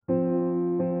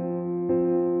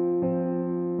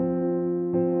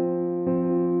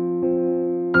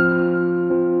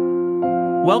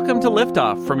Welcome to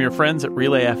Liftoff from your friends at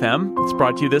Relay FM. It's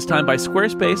brought to you this time by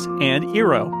Squarespace and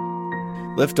Eero.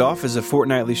 Liftoff is a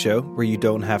fortnightly show where you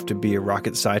don't have to be a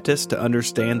rocket scientist to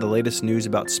understand the latest news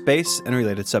about space and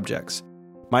related subjects.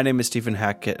 My name is Stephen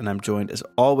Hackett, and I'm joined as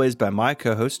always by my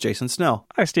co-host, Jason Snell.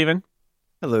 Hi, Stephen.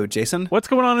 Hello, Jason. What's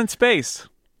going on in space?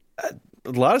 A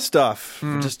lot of stuff.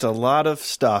 Just a lot of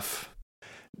stuff.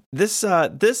 This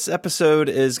episode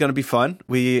is going to be fun.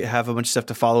 We have a bunch of stuff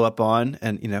to follow up on,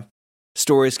 and,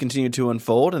 stories continue to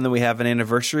unfold, and then we have an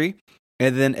anniversary.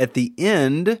 And then at the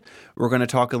end, we're going to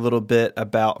talk a little bit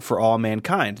about For All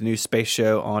Mankind, a new space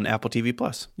show on Apple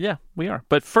TV+. Yeah, we are.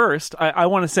 But first, I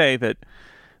want to say that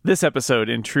this episode,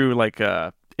 in true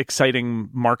exciting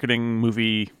marketing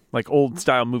movie,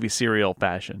 old-style movie serial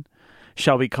fashion,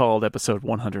 shall be called episode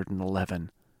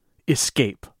 111,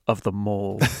 Escape of the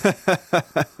Mole.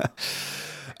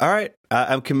 All right.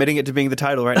 I'm committing it to being the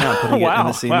title right now. Putting it in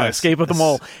the scene list. Escape of the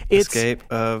Mole. Escape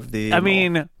of the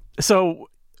Mole. So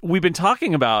we've been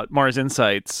talking about Mars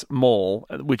Insight's mole,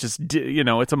 which is,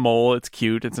 it's a mole. It's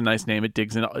cute. It's a nice name. It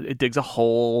digs a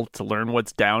hole to learn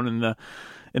what's down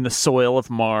in the soil of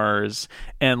Mars.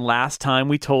 And last time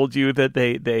we told you that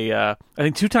they I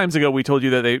think 2 times ago we told you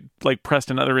that they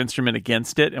pressed another instrument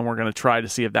against it, and we're going to try to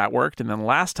see if that worked. And then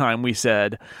last time we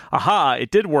said, aha,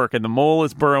 it did work, and the mole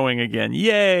is burrowing again.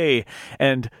 Yay!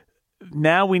 And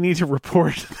now we need to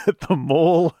report that the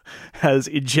mole has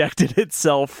ejected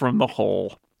itself from the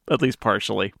hole, at least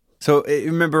partially. So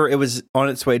remember, it was on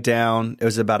its way down. It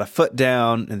was about a foot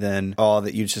down, and then all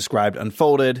that you just described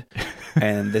unfolded.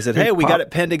 And they said, hey, we got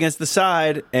it pinned against the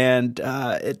side. And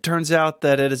it turns out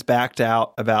that it is backed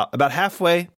out about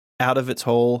halfway out of its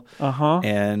hole.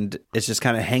 And it's just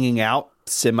kind of hanging out,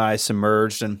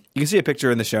 semi-submerged. And you can see a picture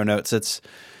in the show notes. It's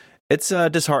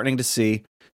disheartening to see.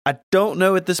 I don't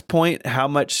know at this point how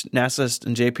much NASA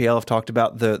and JPL have talked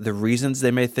about the reasons they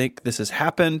may think this has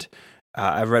happened.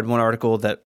 I've read one article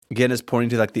that, again, is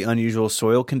pointing to the unusual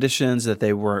soil conditions, that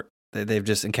they've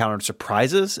just encountered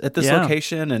surprises at this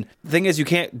location. And the thing is, you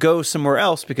can't go somewhere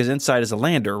else because InSight is a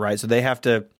lander, right? So they have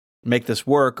to make this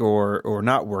work or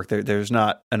not work. There's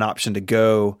not an option to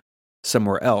go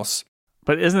somewhere else.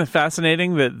 But isn't it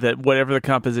fascinating that whatever the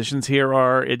compositions here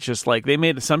are, it's just they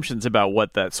made assumptions about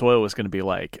what that soil was going to be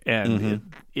like,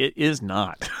 and it is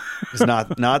not. It's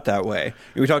not that way.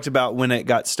 We talked about when it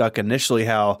got stuck initially,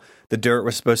 how the dirt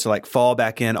was supposed to fall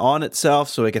back in on itself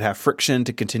so it could have friction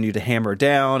to continue to hammer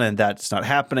down, and that's not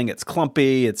happening. It's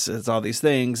clumpy. It's all these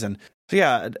things. And so,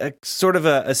 yeah, sort of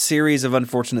a series of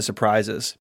unfortunate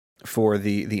surprises for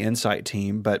the InSight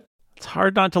team. But it's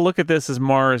hard not to look at this as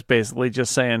Mars basically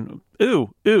just saying, ooh,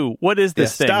 what is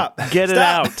this thing? Stop. Get it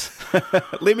out.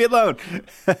 Leave me alone.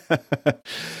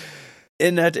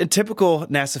 In typical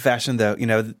NASA fashion, though,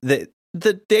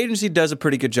 the agency does a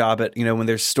pretty good job at, when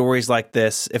there's stories like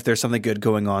this, if there's something good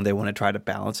going on, they want to try to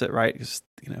balance it, right? Because,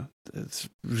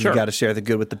 you got to share the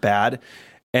good with the bad.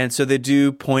 And so they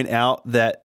do point out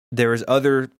that there is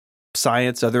other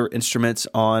science, other instruments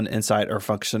on InSight are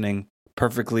functioning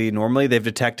perfectly normally. They've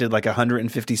detected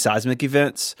 150 seismic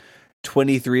events,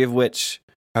 23 of which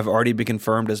have already been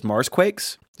confirmed as Mars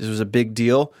quakes. This was a big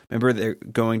deal. Remember, they're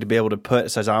going to be able to put a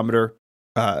seismometer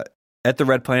at the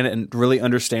red planet and really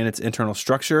understand its internal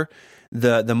structure.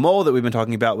 The mole that we've been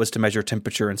talking about was to measure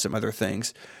temperature and some other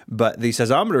things. But the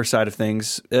seismometer side of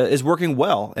things is working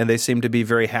well, and they seem to be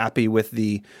very happy with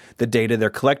the data they're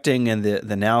collecting and the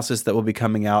analysis that will be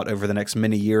coming out over the next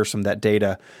many years from that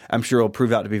data. I'm sure will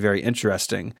prove out to be very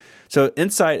interesting. So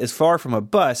InSight is far from a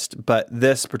bust, but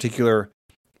this particular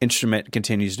instrument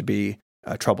continues to be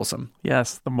troublesome.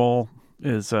 Yes, the mole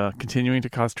is continuing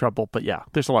to cause trouble, but yeah,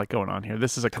 there's a lot going on here.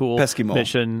 This is a cool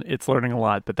mission. It's learning a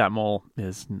lot, but that mole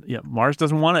is, Mars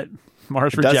doesn't want it.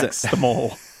 Mars rejects the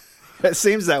mole. It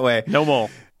seems that way. No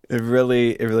mole. It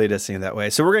really does seem that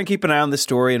way. So we're going to keep an eye on this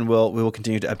story, and we will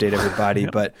continue to update everybody.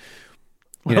 But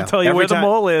we'll tell you where the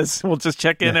mole is. We'll just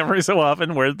check in every so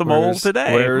often. Where's the mole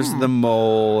today? Where's the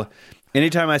mole?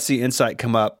 Anytime I see InSight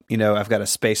come up, I've got a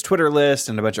space Twitter list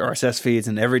and a bunch of RSS feeds,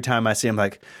 and every time I see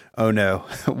them, oh no,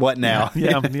 what now?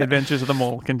 Yeah, the adventures of the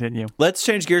mole continue. Let's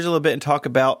change gears a little bit and talk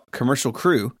about Commercial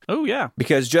Crew. Oh, yeah.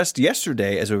 Because just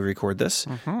yesterday, as we record this,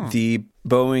 the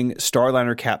Boeing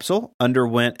Starliner capsule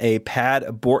underwent a pad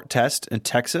abort test in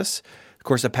Texas. Of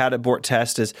course, a pad abort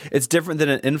test it's different than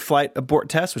an in-flight abort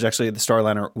test, which actually the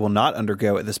Starliner will not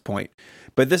undergo at this point.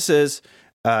 But this is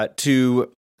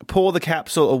to pull the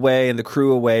capsule away and the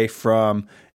crew away from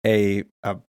a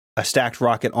stacked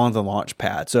rocket on the launch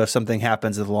pad. So if something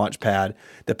happens at the launch pad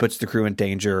that puts the crew in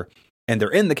danger and they're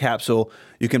in the capsule,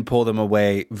 you can pull them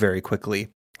away very quickly.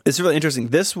 It's really interesting.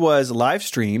 This was live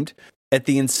streamed at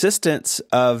the insistence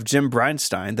of Jim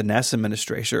Bridenstine, the NASA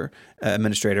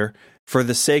administrator, for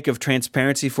the sake of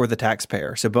transparency for the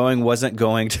taxpayer. So Boeing wasn't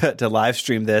going to live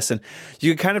stream this. And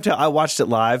you could kind of tell, I watched it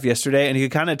live yesterday, and you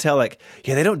could kind of tell, like,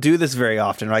 yeah, they don't do this very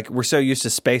often. Like, we're so used to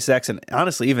SpaceX, and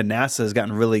honestly, even NASA has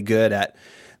gotten really good at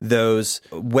those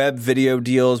web video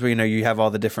deals where, you have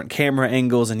all the different camera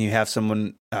angles and you have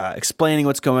someone explaining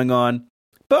what's going on.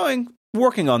 Boeing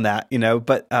working on that,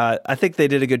 but I think they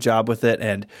did a good job with it,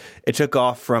 and it took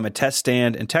off from a test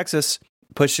stand in Texas,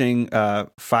 pushing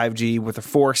 5G with a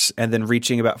force, and then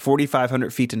reaching about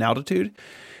 4,500 feet in altitude.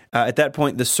 At that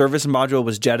point, the service module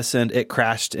was jettisoned. It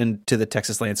crashed into the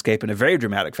Texas landscape in a very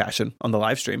dramatic fashion on the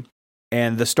live stream.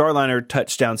 And the Starliner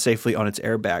touched down safely on its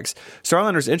airbags.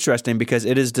 Starliner is interesting because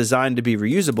it is designed to be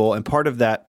reusable, and part of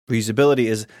that reusability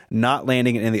is not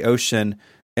landing it in the ocean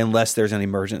unless there's an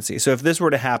emergency. So if this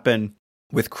were to happen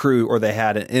with crew, or they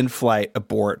had an in-flight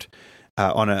abort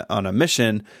on a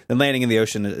mission, then landing in the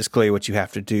ocean is clearly what you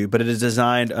have to do. But it is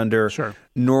designed under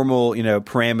normal,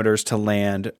 parameters to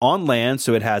land on land.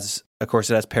 So it has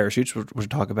parachutes, which we'll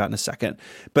talk about in a second.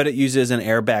 But it uses an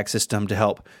airbag system to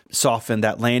help soften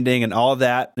that landing and all of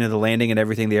that. The landing and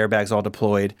everything, the airbags all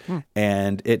deployed,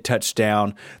 and it touched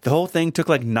down. The whole thing took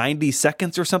like 90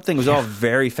 seconds or something. It was all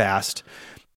very fast.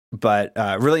 But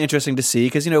really interesting to see,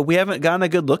 because we haven't gotten a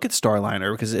good look at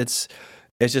Starliner, because it's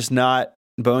just not,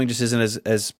 Boeing just isn't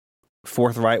as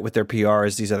forthright with their PR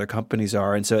as these other companies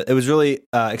are, and so it was really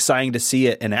exciting to see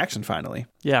it in action finally.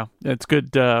 Yeah, it's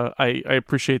good. I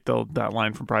appreciate that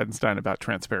line from Bridenstine about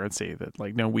transparency. That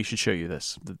no, we should show you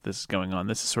this. That this is going on.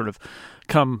 This is sort of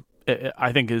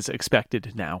I think is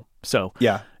expected now. So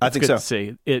yeah, I think so. To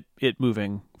see it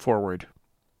moving forward.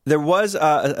 There was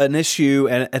an issue,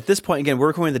 and at this point, again, we're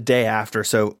recording the day after,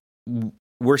 so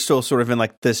we're still sort of in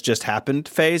like this just happened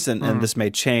phase, and this may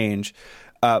change.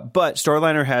 But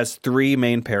Starliner has 3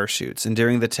 main parachutes, and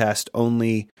during the test,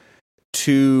 only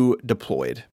 2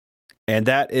 deployed. And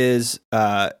that is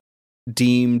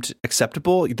deemed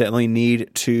acceptable. You only need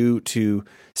 2 to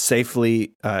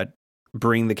safely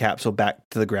bring the capsule back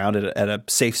to the ground at a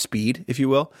safe speed, if you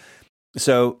will.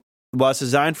 So while it's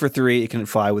designed for 3, it can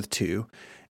fly with 2.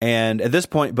 And at this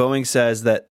point, Boeing says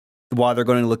that while they're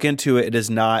going to look into it, it does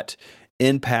not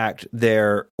impact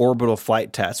their orbital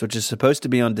flight test, which is supposed to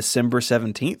be on December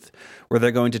 17th, where they're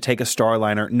going to take a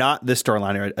Starliner, not this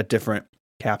Starliner, a different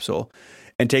capsule,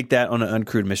 and take that on an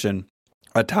uncrewed mission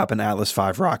atop an Atlas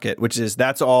V rocket,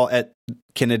 that's all at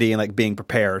Kennedy and like being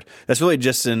prepared. That's really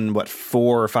just in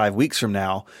 4 or 5 weeks from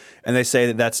now. And they say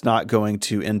that that's not going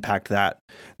to impact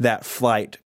that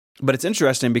flight. But it's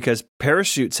interesting because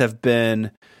parachutes have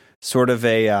been sort of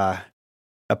a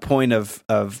point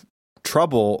of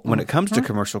trouble when it comes to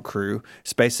commercial crew.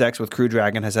 SpaceX with Crew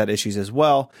Dragon has had issues as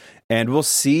well. And we'll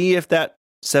see if that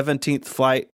 17th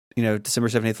flight, December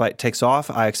 17th flight takes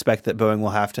off. I expect that Boeing will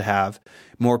have to have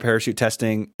more parachute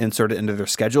testing inserted into their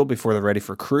schedule before they're ready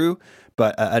for crew.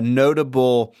 But a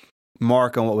notable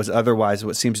mark on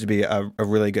what seems to be a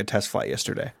really good test flight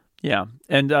yesterday. Yeah.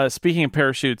 And speaking of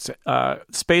parachutes,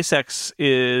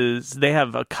 SpaceX they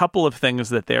have a couple of things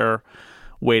that they're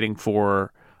waiting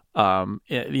for.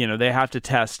 They have to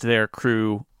test their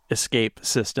crew escape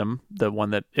system, the one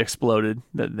that exploded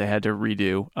that they had to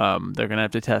redo. They're going to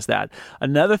have to test that.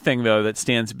 Another thing, though, that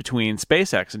stands between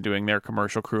SpaceX and doing their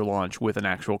commercial crew launch with an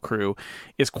actual crew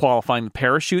is qualifying the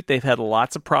parachute. They've had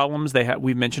lots of problems.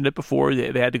 We've mentioned it before.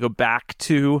 They had to go back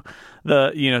to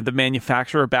the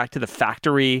manufacturer, back to the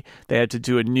factory. They had to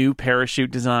do a new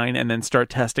parachute design and then start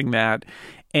testing that.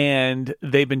 And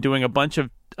they've been doing a bunch of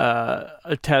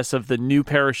tests of the new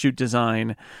parachute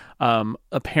design.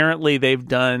 Apparently, they've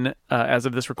done, as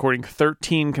of this recording,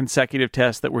 13 consecutive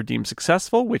tests that were deemed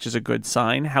successful, which is a good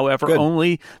sign. However,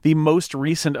 only the most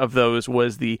recent of those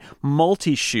was the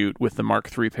multi-chute with the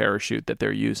Mark III parachute that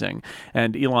they're using.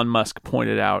 And Elon Musk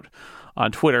pointed out on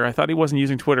Twitter, I thought he wasn't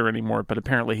using Twitter anymore, but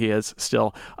apparently he is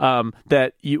still,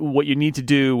 that what you need to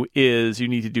do is you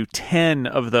need to do 10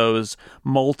 of those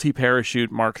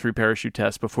multi-parachute Mark III parachute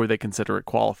tests before they consider it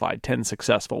qualified, 10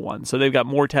 successful ones. So they've got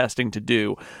more testing to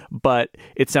do, but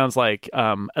it sounds like,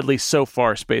 at least so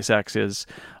far, SpaceX is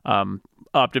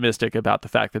optimistic about the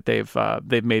fact that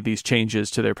they've made these changes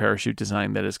to their parachute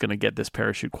design that is going to get this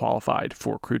parachute qualified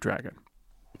for Crew Dragon.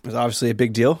 It's obviously a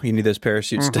big deal. You need those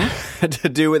parachutes to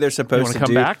do what they're supposed to do.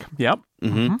 Come back? Yep.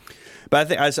 Mm-hmm.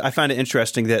 But I find it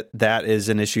interesting that is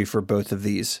an issue for both of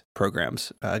these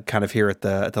programs, kind of here at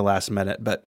the last minute.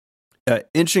 But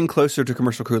inching closer to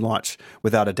commercial crew launch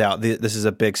without a doubt. This is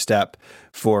a big step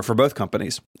for both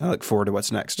companies. I look forward to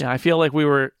what's next. Yeah, I feel like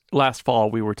last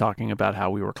fall we were talking about how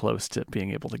we were close to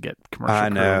being able to get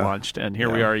commercial crew launched, and here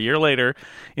we are a year later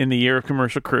in the year of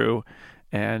commercial crew,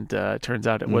 and it turns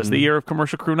out it was the year of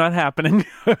commercial crew not happening.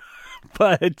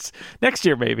 But next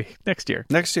year, maybe. Next year.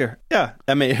 Yeah.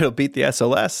 I mean, it'll beat the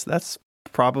SLS. That's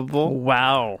probable.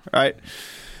 Wow. Right.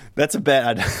 That's a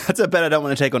bet. That's a bet I don't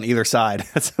want to take on either side.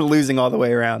 That's losing all the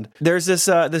way around. There's this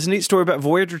neat story about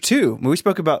Voyager 2. We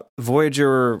spoke about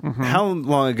Voyager how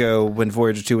long ago when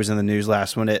Voyager 2 was in the news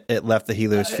last when it left the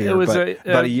heliosphere? It was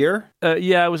about a year?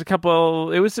 Yeah, it was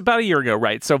about a year ago,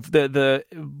 right? So the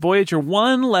Voyager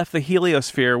 1 left the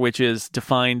heliosphere, which is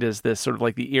defined as this sort of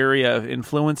like the area of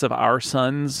influence of our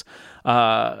sun's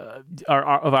of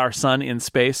our sun in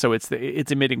space. So it's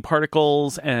emitting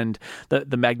particles, and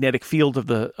the magnetic field of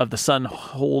the sun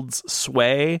holds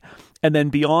sway, and then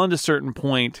beyond a certain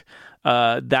point,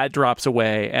 that drops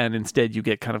away, and instead you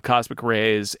get kind of cosmic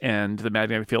rays, and the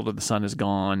magnetic field of the sun is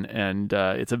gone, and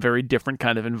it's a very different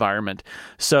kind of environment.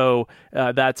 So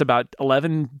that's about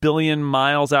 11 billion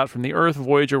miles out from the Earth.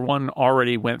 Voyager 1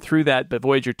 already went through that, but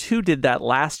Voyager 2 did that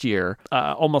last year,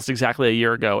 almost exactly a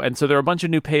year ago. And so there are a bunch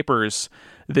of new papers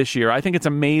this year. I think it's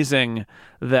amazing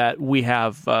that we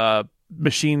have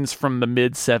machines from the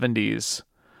mid-70s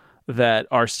that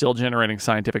are still generating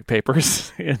scientific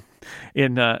papers in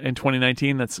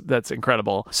 2019. That's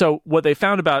incredible. So what they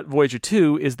found about Voyager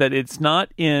 2 is that it's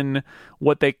not in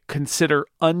what they consider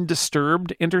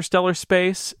undisturbed interstellar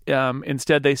space.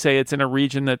 Instead, they say it's in a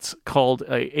region that's called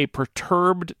a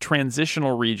perturbed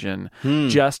transitional region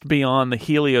just beyond the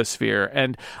heliosphere.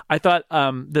 And I thought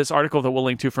this article that we'll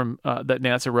link to from that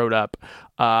NASA wrote up,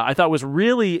 I thought was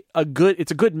really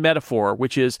it's a good metaphor,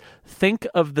 which is think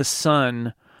of the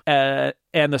sun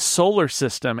and the solar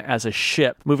system as a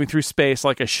ship moving through space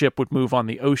like a ship would move on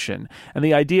the ocean. And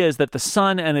the idea is that the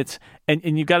sun and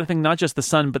you've got to think not just the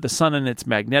sun, but the sun and its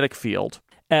magnetic field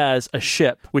as a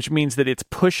ship, which means that it's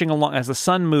pushing along as the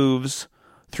sun moves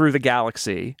through the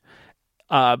galaxy.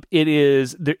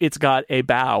 It's got a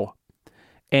bow,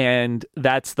 and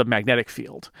that's the magnetic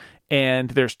field.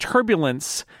 And there's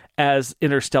turbulence as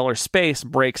interstellar space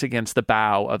breaks against the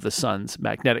bow of the sun's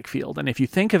magnetic field. And if you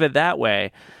think of it that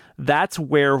way, that's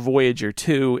where Voyager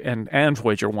 2 and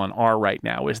Voyager 1 are right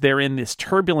now, is they're in this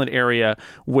turbulent area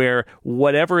where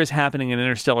whatever is happening in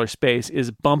interstellar space is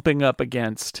bumping up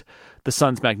against the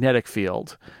sun's magnetic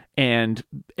field. And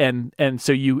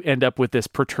so you end up with this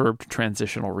perturbed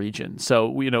transitional region.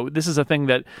 So, this is a thing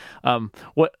that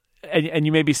And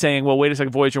you may be saying, well, wait a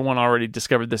second, Voyager 1 already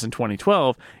discovered this in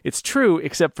 2012. It's true,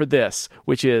 except for this,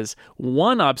 which is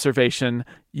one observation.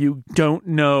 You don't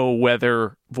know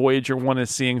whether Voyager 1 is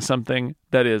seeing something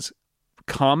that is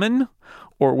common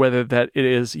or whether that it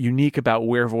is unique about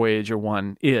where Voyager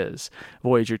 1 is.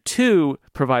 Voyager 2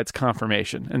 provides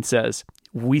confirmation and says,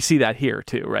 we see that here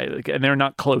too, right? And they're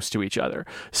not close to each other.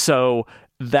 So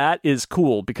that is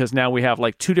cool because now we have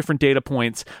like two different data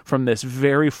points from this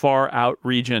very far out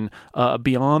region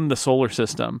beyond the solar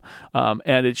system,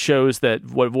 and it shows that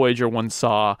what Voyager 1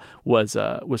 saw was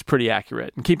pretty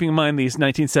accurate. And keeping in mind these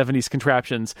 1970s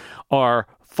contraptions are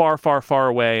far, far, far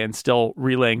away and still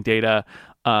relaying data.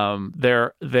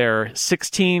 They're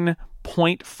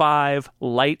 16.5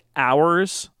 light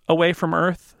hours away from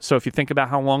Earth. So if you think about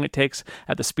how long it takes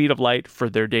at the speed of light for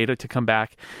their data to come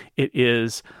back, it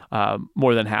is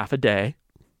more than half a day.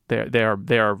 They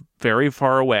are very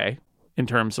far away in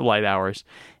terms of light hours.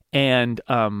 And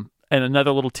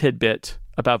another little tidbit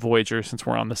about Voyager, since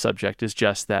we're on the subject, is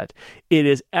just that it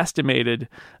is estimated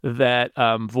that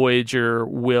Voyager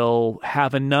will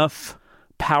have enough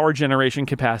power generation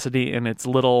capacity in its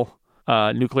little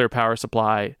nuclear power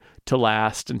supply to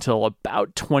last until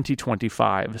about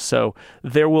 2025. So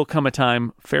there will come a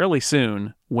time fairly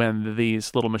soon when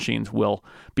these little machines will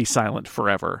be silent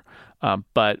forever.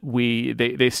 But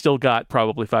they still got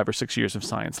probably 5 or 6 years of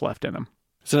science left in them.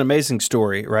 It's an amazing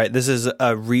story, right? This is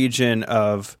a region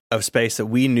of space that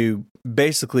we knew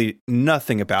basically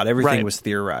nothing about. Everything was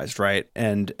theorized, right?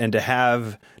 And to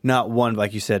have not one,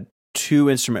 like you said, 2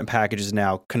 instrument packages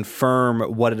now confirm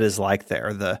what it is like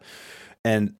there,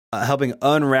 helping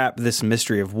unwrap this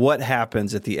mystery of what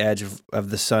happens at the edge of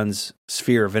the sun's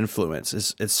sphere of influence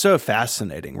it's so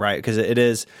fascinating, right? Because it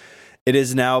is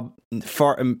now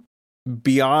far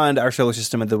beyond our solar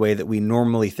system in the way that we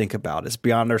normally think about. It's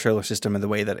beyond our solar system in the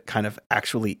way that it kind of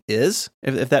actually is,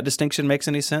 if that distinction makes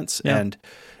any sense. Yeah. And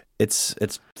it's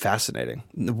fascinating.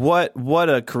 What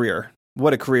a career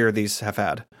these have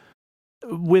had.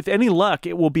 with any luck,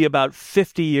 it will be about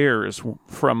 50 years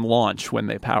from launch when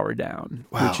they power down,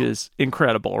 which is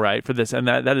incredible, right? For this, and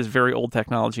that is very old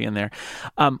technology in there.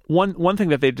 One thing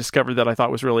that they've discovered that I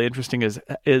thought was really interesting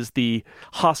is the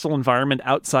hostile environment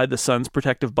outside the sun's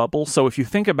protective bubble. So if you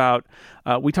think about,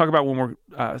 we talk about when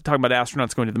we're talking about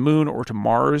astronauts going to the moon or to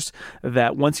Mars,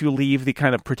 that once you leave the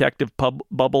kind of protective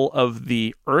bubble of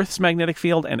the Earth's magnetic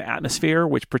field and atmosphere,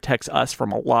 which protects us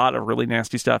from a lot of really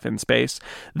nasty stuff in space,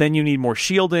 then you need more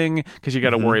shielding because you got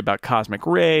to worry about cosmic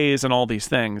rays and all these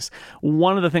things.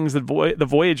 One of the things that the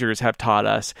Voyagers have taught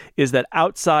us is that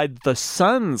outside the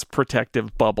sun's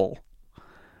protective bubble,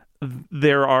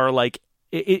 there are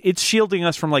it's shielding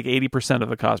us from 80% of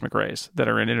the cosmic rays that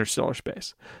are in interstellar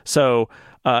space. So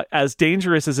as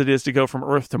dangerous as it is to go from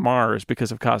Earth to Mars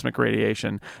because of cosmic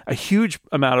radiation, a huge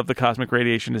amount of the cosmic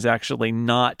radiation is actually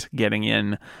not getting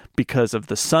in because of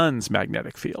the sun's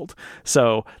magnetic field.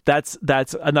 So that's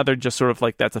another just sort of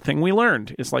that's a thing we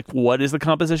learned. It's what is the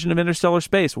composition of interstellar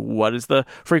space? What is the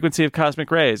frequency of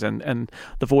cosmic rays? And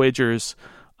the Voyagers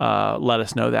let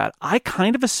us know that. I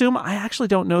kind of assume, I actually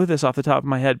don't know this off the top of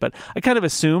my head, but I kind of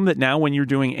assume that now when you're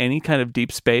doing any kind of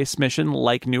deep space mission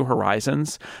like New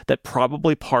Horizons, that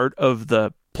probably part of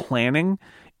the planning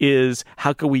is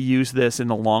how can we use this in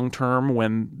the long term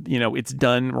when, it's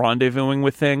done rendezvousing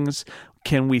with things?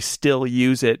 Can we still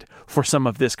use it for some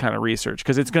of this kind of research?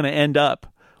 Because it's going to end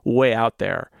up way out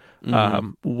there.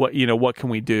 What can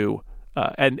we do?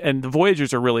 And the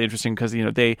Voyagers are really interesting because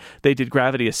they did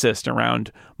gravity assist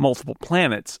around multiple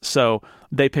planets, so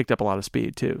they picked up a lot of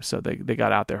speed too. So they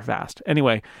got out there fast.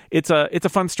 Anyway, it's a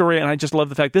fun story, and I just love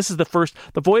the fact this is the first.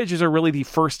 The Voyagers are really the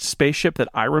first spaceship that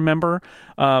I remember,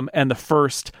 and the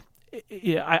first.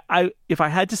 If I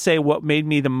had to say what made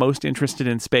me the most interested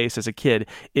in space as a kid,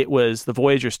 it was the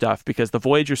Voyager stuff, because the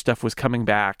Voyager stuff was coming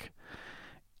back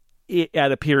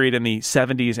at a period in the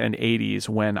 70s and 80s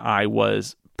when I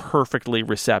was perfectly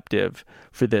receptive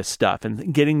for this stuff,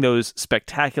 and getting those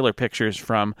spectacular pictures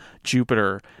from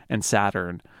Jupiter and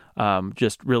Saturn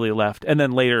just really left, and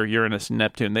then later Uranus and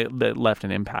Neptune, they left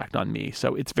an impact on me.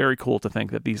 So it's very cool to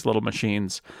think that these little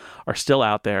machines are still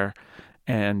out there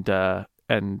and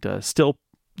still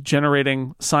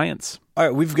generating science. All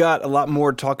right, we've got a lot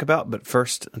more to talk about, but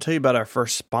first I'll tell you about our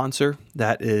first sponsor.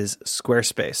 That is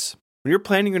Squarespace. When you're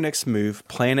planning your next move,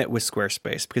 plan it with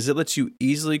Squarespace, because it lets you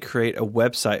easily create a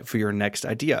website for your next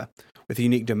idea with a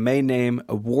unique domain name,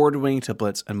 award-winning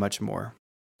templates, and much more.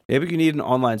 Maybe you need an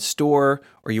online store,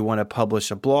 or you want to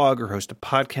publish a blog or host a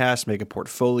podcast, make a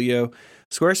portfolio.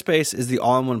 Squarespace is the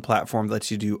all-in-one platform that lets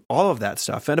you do all of that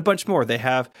stuff and a bunch more. They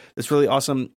have this really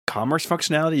awesome commerce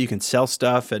functionality. You can sell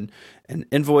stuff and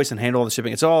invoice and handle all the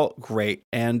shipping. It's all great.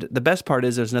 And the best part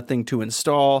is there's nothing to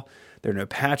install. There are no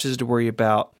patches to worry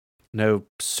about. No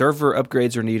server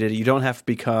upgrades are needed. You don't have to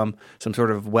become some sort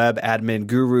of web admin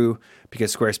guru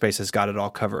because Squarespace has got it all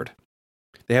covered.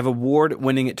 They have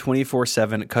award-winning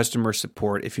 24/7 customer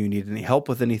support if you need any help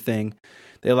with anything.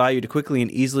 They allow you to quickly and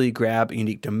easily grab a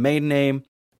unique domain name.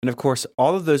 And of course,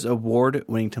 all of those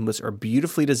award-winning templates are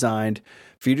beautifully designed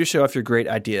for you to show off your great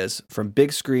ideas, from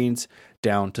big screens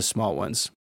down to small ones.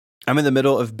 I'm in the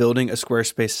middle of building a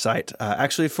Squarespace site,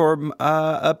 actually for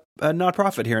a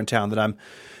nonprofit here in town that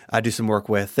I do some work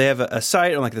with. They have a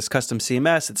site on this custom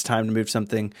CMS. It's time to move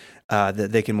something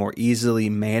that they can more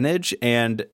easily manage.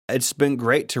 And it's been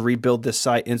great to rebuild this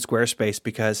site in Squarespace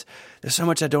because there's so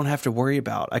much I don't have to worry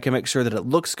about. I can make sure that it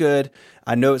looks good.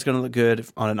 I know it's going to look good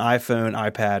on an iPhone,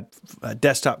 iPad, a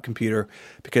desktop computer,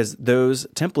 because those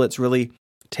templates really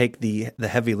take the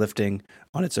heavy lifting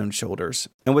on its own shoulders.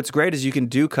 And what's great is you can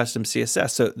do custom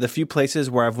CSS. So the few places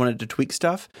where I've wanted to tweak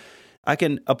stuff, I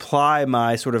can apply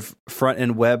my sort of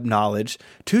front-end web knowledge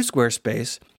to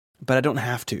Squarespace, but I don't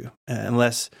have to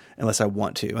unless I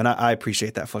want to. And I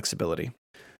appreciate that flexibility.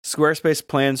 Squarespace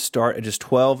plans start at just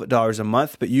 $12 a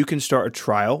month, but you can start a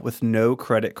trial with no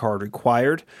credit card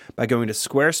required by going to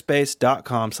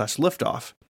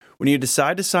squarespace.com/liftoff. When you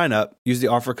decide to sign up, use the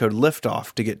offer code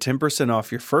LIFTOFF to get 10%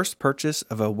 off your first purchase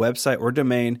of a website or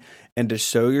domain and to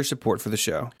show your support for the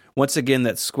show. Once again,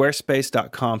 that's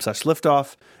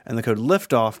squarespace.com/liftoff and the code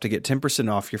LIFTOFF to get 10%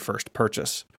 off your first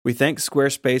purchase. We thank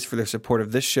Squarespace for their support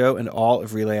of this show and all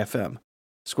of Relay FM.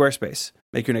 Squarespace,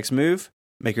 make your next move,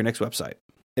 make your next website.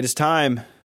 It is time,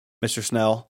 Mr.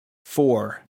 Snell,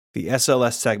 for the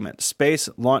SLS segment, Space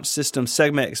Launch Systems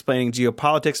segment, explaining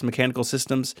geopolitics, mechanical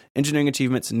systems, engineering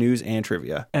achievements, news, and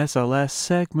trivia. SLS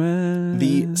segment.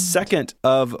 The second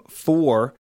of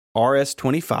 4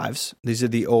 RS-25s. These are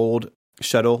the old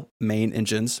shuttle main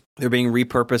engines. They're being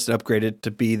repurposed and upgraded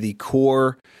to be the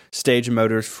core stage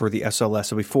motors for the SLS.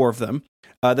 There'll be 4 of them.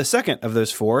 The second of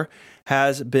those 4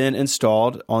 has been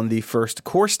installed on the first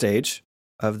core stage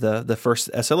of the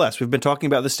first SLS. We've been talking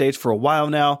about the stage for a while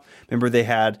now. Remember, they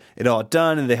had it all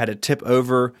done and they had to tip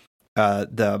over all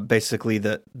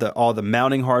the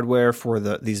mounting hardware for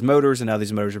these motors, and now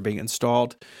these motors are being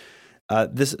installed.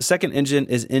 This second engine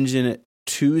is engine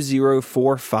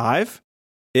 2045.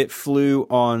 It flew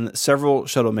on several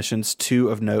shuttle missions, 2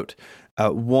 of note.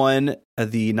 One,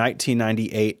 the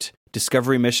 1998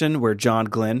 Discovery mission where John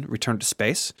Glenn returned to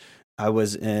space. I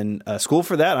was in school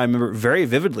for that. I remember very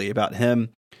vividly about him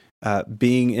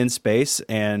being in space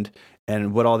and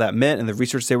what all that meant and the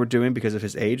research they were doing because of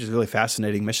his age. It was a really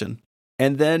fascinating mission.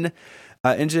 And then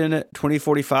engine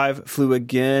 2045 flew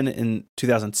again in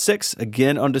 2006,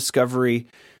 again on Discovery.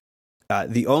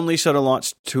 The only shuttle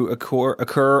launch to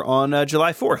occur on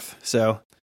July 4th. So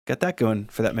got that going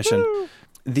for that mission. Woo!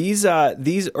 These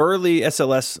early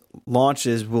SLS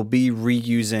launches will be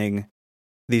reusing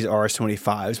these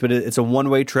RS-25s, but it's a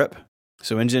one-way trip.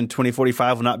 So engine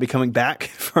 2045 will not be coming back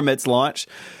from its launch.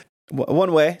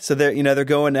 One way, so they're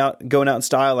going out in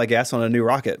style, I guess, on a new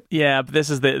rocket. Yeah, but this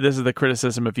is the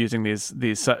criticism of using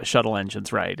these shuttle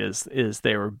engines, right? Is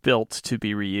they were built to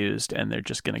be reused, and they're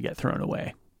just going to get thrown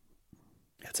away.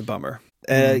 It's a bummer.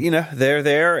 They're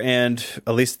there, and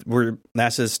at least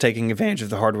NASA's taking advantage of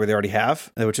the hardware they already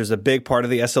have, which is a big part of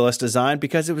the SLS design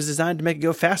because it was designed to make it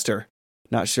go faster.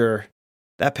 Not sure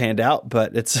that panned out,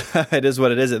 but it is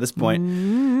what it is at this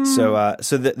point. So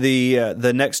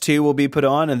the next 2 will be put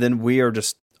on, and then we are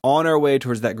just on our way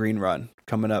towards that green run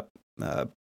coming up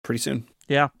pretty soon.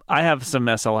 Yeah, I have some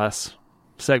SLS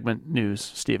segment news,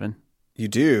 Stephen. You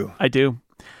do? I do.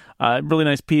 Really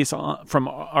nice piece from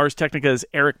Ars Technica's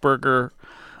Eric Berger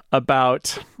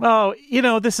about,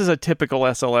 this is a typical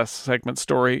SLS segment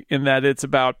story in that it's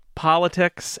about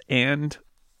politics and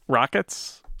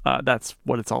rockets. That's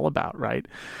what it's all about, right?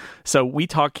 So we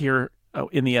talk here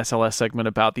in the SLS segment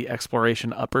about the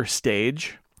Exploration Upper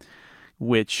Stage,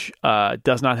 which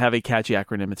does not have a catchy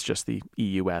acronym. It's just the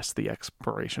EUS, the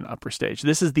Exploration Upper Stage.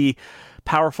 This is the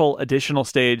powerful additional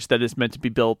stage that is meant to be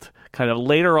built kind of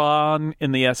later on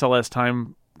in the SLS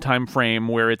time frame,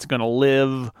 where it's going to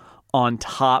live on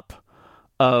top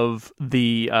of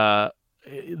the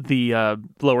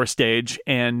lower stage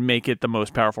and make it the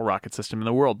most powerful rocket system in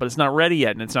the world. But it's not ready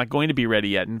yet, and it's not going to be ready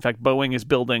yet. In fact, Boeing is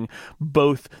building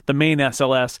both the main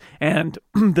SLS and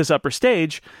this upper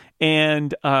stage,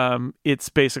 and it's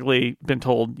basically been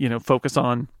told, focus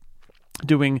on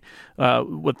doing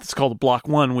what's called Block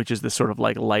 1, which is this sort of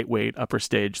like lightweight upper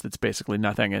stage that's basically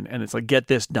nothing. And it's like, get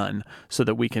this done so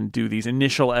that we can do these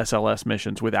initial SLS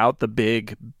missions without the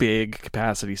big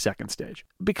capacity second stage.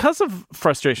 Because of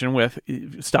frustration with,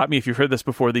 stop me if you've heard this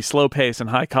before, the slow pace and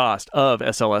high cost of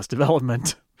SLS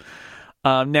development,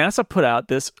 NASA put out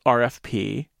this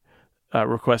RFP,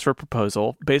 request for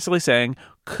proposal, basically saying,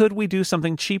 could we do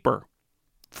something cheaper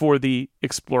for the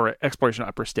Exploration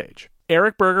Upper Stage?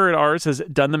 Eric Berger at Ars has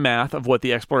done the math of what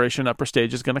the Exploration Upper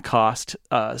Stage is going to cost,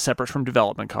 separate from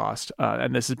development cost.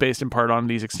 And this is based in part on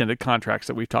these extended contracts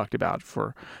that we've talked about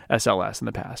for SLS in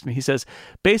the past. And he says,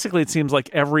 basically, it seems like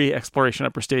every Exploration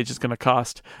Upper Stage is going to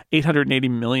cost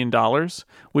 $880 million,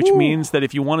 which means that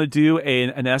if you want to do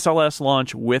an SLS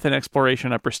launch with an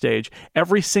Exploration Upper Stage,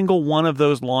 every single one of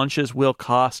those launches will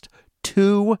cost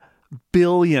 $2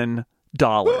 billion.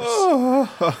 Oh,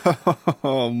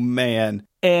 man.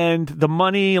 And the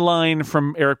money line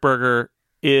from Eric Berger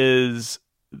is,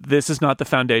 this is not the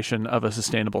foundation of a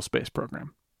sustainable space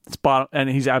program. And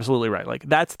he's absolutely right. Like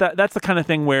that's the kind of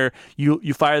thing where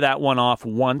you fire that one off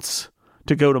once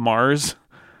to go to Mars,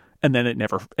 and then it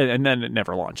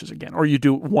never launches again. Or you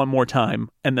do it one more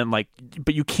time, and then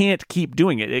but you can't keep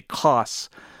doing it. It costs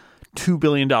 $2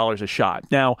 billion a shot.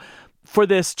 Now, for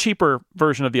this cheaper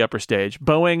version of the upper stage,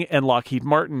 Boeing and Lockheed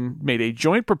Martin made a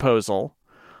joint proposal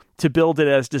to build it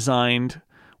as designed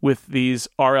with these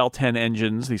RL-10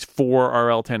 engines, these 4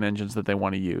 RL-10 engines that they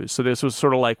want to use. So this was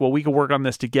sort of like, well, we could work on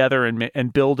this together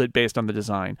and build it based on the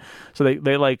design. So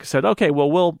they said, okay,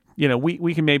 well,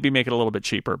 we can maybe make it a little bit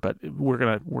cheaper, but we're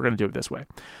gonna do it this way.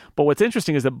 But what's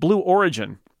interesting is that Blue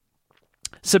Origin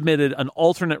submitted an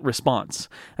alternate response,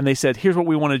 and they said, here's what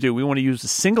we want to do. We want to use a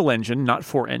single engine, not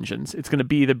 4 engines. It's going to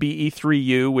be the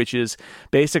BE-3U, which is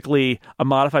basically a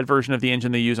modified version of the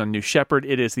engine they use on New Shepard.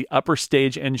 It is the upper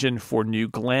stage engine for New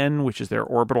Glenn, which is their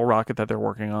orbital rocket that they're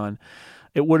working on.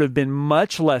 It would have been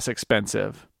much less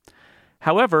expensive.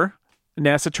 However,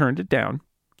 NASA turned it down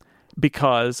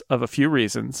because of a few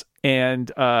reasons,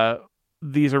 and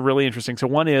these are really interesting. So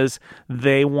one is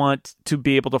they want to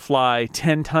be able to fly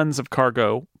 10 tons of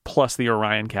cargo plus the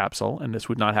Orion capsule, and this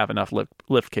would not have enough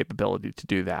lift capability to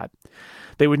do that.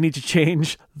 They would need to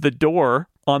change the door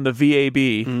on the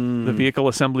VAB, the Vehicle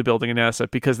Assembly Building in NASA,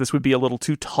 because this would be a little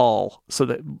too tall. So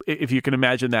that, if you can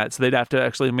imagine that, so they'd have to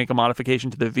actually make a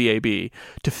modification to the VAB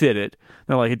to fit it.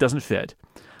 They're like, it doesn't fit.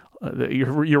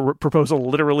 Your proposal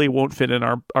literally won't fit in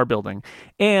our building.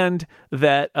 And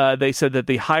that they said that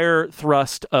the higher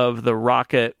thrust of the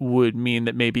rocket would mean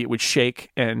that maybe it would shake,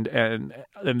 and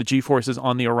the G-forces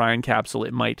on the Orion capsule,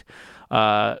 it might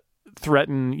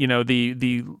threaten,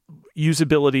 the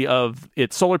usability of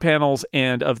its solar panels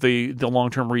and of the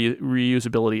long-term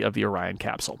reusability of the Orion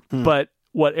capsule. But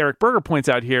what Eric Berger points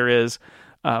out here is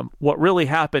what really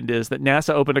happened is that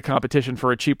NASA opened a competition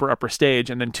for a cheaper upper stage,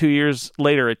 and then 2 years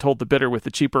later it told the bidder with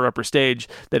the cheaper upper stage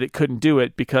that it couldn't do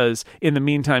it because in the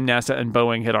meantime NASA and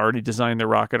Boeing had already designed their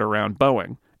rocket around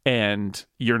Boeing, and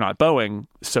you're not Boeing,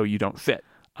 so you don't fit.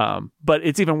 But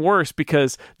it's even worse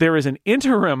because there is an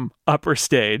interim upper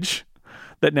stage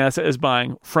that NASA is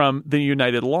buying from the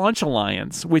United Launch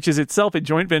Alliance, which is itself a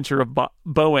joint venture of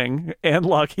Boeing and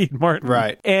Lockheed Martin.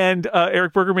 Right. And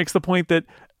Eric Berger makes the point that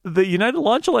the United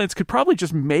Launch Alliance could probably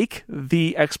just make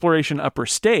the exploration upper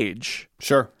stage.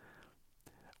 Sure.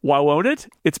 Why won't it?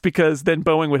 It's because then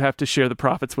Boeing would have to share the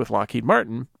profits with Lockheed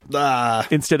Martin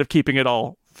instead of keeping it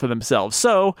all for themselves.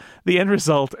 So the end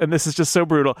result, and this is just so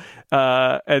brutal,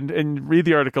 and read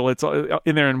the article, it's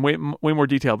in there in way more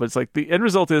detail, but it's like the end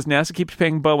result is NASA keeps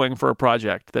paying Boeing for a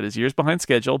project that is years behind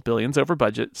schedule, billions over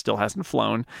budget, still hasn't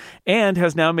flown, and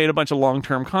has now made a bunch of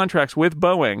long-term contracts with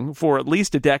Boeing for at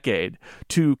least a decade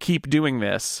to keep doing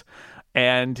this.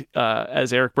 And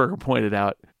as Eric Berger pointed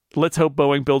out, let's hope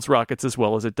Boeing builds rockets as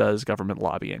well as it does government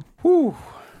lobbying. Whew.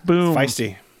 Boom.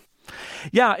 Feisty.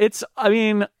 Yeah,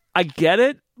 I get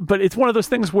it, but it's one of those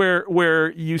things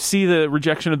where you see the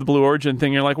rejection of the Blue Origin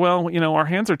thing. You're like, well, our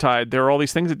hands are tied. There are all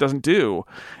these things it doesn't do.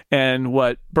 And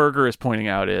what Berger is pointing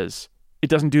out is it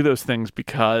doesn't do those things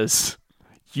because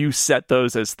you set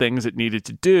those as things it needed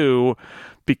to do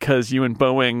because you and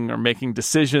Boeing are making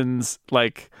decisions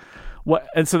like what.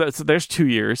 And so there's 2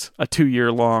 years, a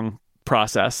 2-year long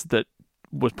process that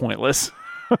was pointless.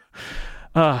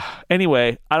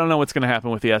 Anyway, I don't know what's going to happen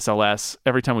with the SLS.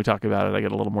 Every time we talk about it, I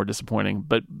get a little more disappointed.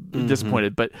 But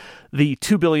the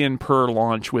 $2 billion per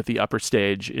launch with the upper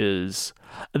stage is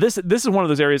this is one of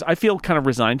those areas I feel kind of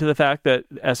resigned to the fact that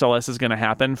SLS is going to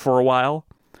happen for a while.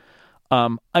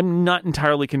 I'm not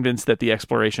entirely convinced that the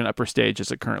exploration upper stage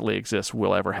as it currently exists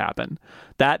will ever happen.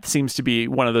 That seems to be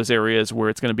one of those areas where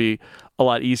it's going to be a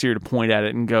lot easier to point at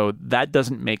it and go, that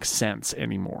doesn't make sense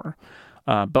anymore.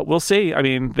 But we'll see. I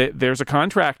mean, there's a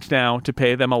contract now to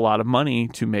pay them a lot of money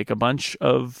to make a bunch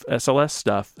of SLS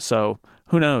stuff. So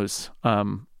who knows?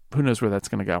 Who knows where that's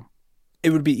going to go? It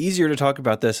would be easier to talk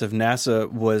about this if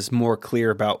NASA was more clear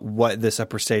about what this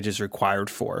upper stage is required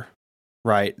for,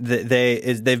 right?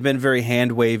 They've been very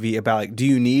hand wavy about, like, do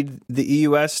you need the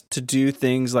EUS to do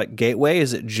things like Gateway?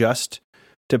 Is it just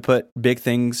to put big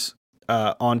things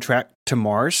on track to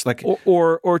Mars, like,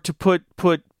 or to put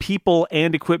people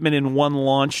and equipment in one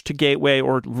launch to Gateway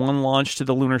or one launch to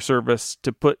the lunar surface,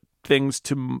 to put things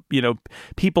to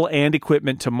people and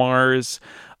equipment to Mars,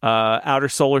 outer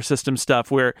solar system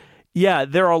stuff. Where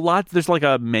there are a lot. There's like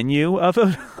a menu of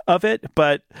it,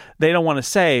 but they don't want to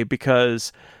say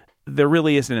because there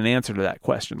really isn't an answer to that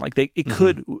question. Like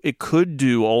it could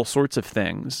do all sorts of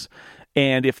things.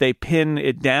 And if they pin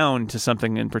it down to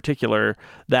something in particular,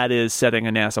 that is setting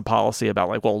a NASA policy about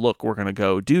like, well, look, we're going to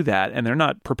go do that. And they're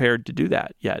not prepared to do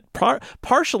that yet.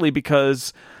 Partially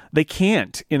because they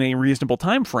can't in a reasonable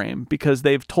time frame because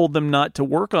they've told them not to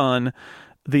work on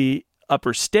the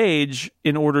upper stage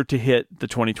in order to hit the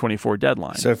 2024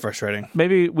 deadline. So frustrating.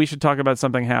 Maybe we should talk about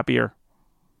something happier.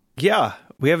 Yeah,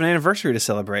 we have an anniversary to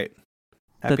celebrate.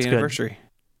 Happy anniversary. Good.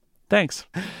 Thanks.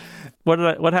 What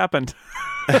happened?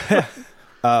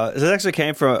 This actually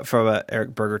came from a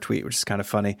Eric Berger tweet, which is kind of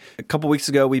funny. A couple weeks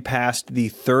ago, we passed the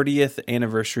 30th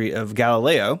anniversary of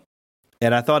Galileo,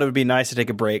 and I thought it would be nice to take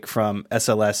a break from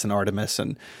SLS and Artemis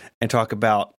and talk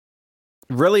about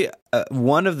really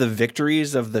one of the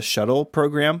victories of the shuttle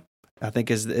program, I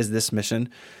think, is this mission,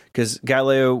 because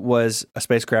Galileo was a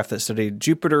spacecraft that studied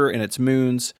Jupiter and its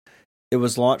moons. It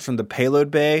was launched from the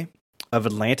payload bay of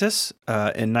Atlantis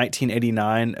in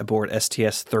 1989 aboard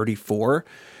STS-34.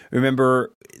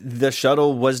 Remember, the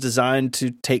shuttle was designed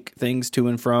to take things to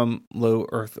and from low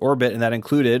Earth orbit, and that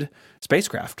included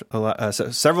spacecraft.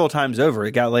 Several times over,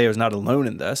 Galileo is not alone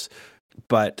in this.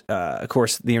 But, of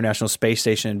course, the International Space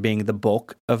Station being the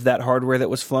bulk of that hardware that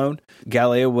was flown,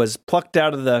 Galileo was plucked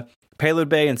out of the payload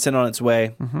bay and sent on its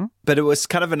way. Mm-hmm. But it was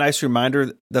kind of a nice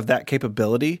reminder of that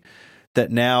capability, that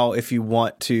now if you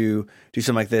want to do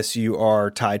something like this, you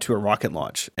are tied to a rocket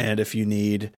launch. And if you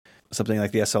need something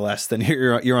like the SLS, then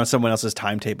you're on someone else's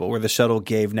timetable, where the shuttle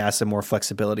gave NASA more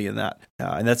flexibility in that.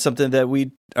 And that's something that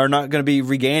we are not going to be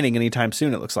regaining anytime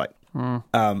soon, it looks like.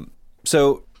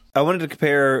 So I wanted to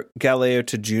compare Galileo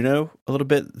to Juno a little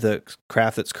bit, the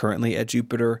craft that's currently at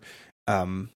Jupiter.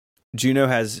 Juno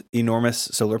has enormous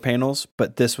solar panels,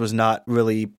 but this was not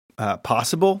really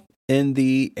possible in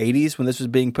the 80s when this was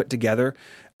being put together.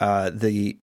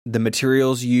 The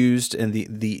materials used and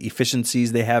the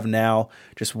efficiencies they have now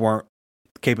just weren't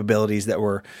capabilities that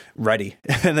were ready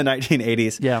in the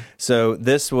 1980s. Yeah. So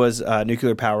this was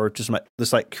nuclear power, just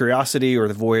like Curiosity or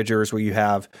the Voyagers, where you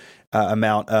have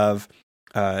amount of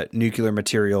nuclear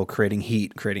material creating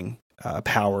heat, creating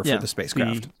power for the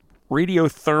spacecraft. The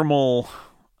radiothermal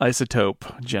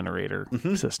isotope generator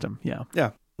system. Yeah.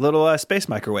 Yeah. Little space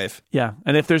microwave. Yeah.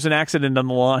 And if there's an accident on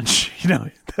the launch,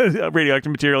 the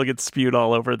radioactive material gets spewed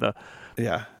all over the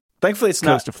Thankfully, it's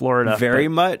coast not of Florida. Very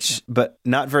much, but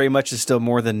not very much is still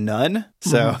more than none.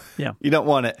 So you don't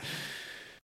want it.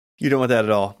 You don't want that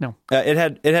at all. No.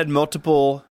 It had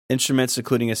multiple instruments,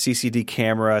 including a CCD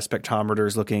camera,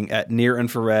 spectrometers looking at near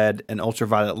infrared and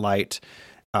ultraviolet light,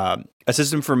 a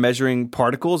system for measuring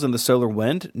particles in the solar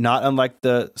wind, not unlike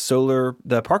the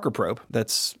Parker probe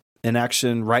that's in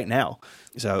action right now.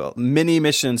 So many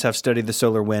missions have studied the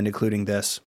solar wind, including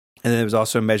this. And then it was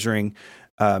also measuring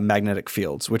magnetic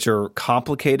fields, which are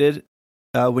complicated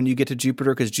when you get to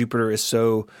Jupiter, because Jupiter is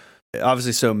so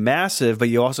massive, but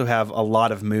you also have a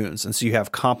lot of moons. And so you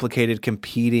have complicated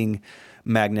competing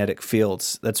magnetic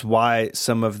fields. That's why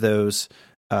some of those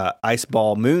ice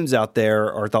ball moons out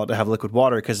there are thought to have liquid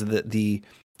water, because of the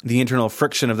internal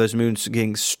friction of those moons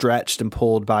getting stretched and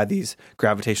pulled by these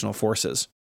gravitational forces.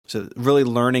 So really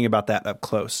learning about that up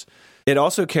close. It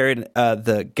also carried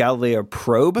the Galileo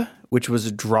probe, which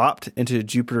was dropped into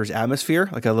Jupiter's atmosphere,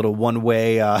 like a little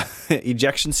one-way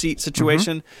ejection seat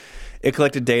situation. It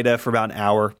collected data for about an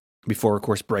hour before, of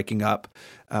course, breaking up.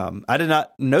 I did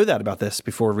not know that about this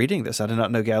before reading this. I did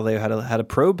not know Galileo had a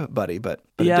probe buddy, but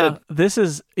it did. This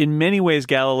is in many ways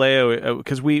Galileo,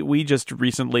 because we just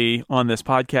recently on this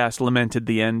podcast lamented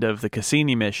the end of the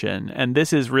Cassini mission, and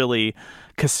this is really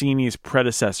Cassini's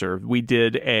predecessor.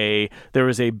 There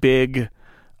was a big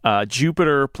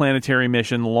Jupiter planetary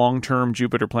mission, long-term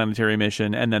Jupiter planetary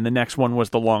mission, and then the next one was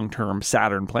the long-term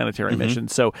Saturn planetary mission.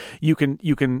 So you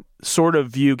can sort of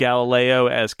view Galileo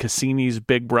as Cassini's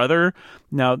big brother.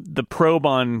 Now, the probe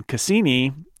on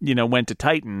Cassini, went to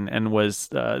Titan and was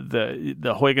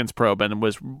the Huygens probe, and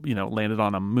was landed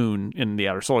on a moon in the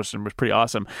outer solar system. It was pretty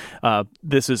awesome.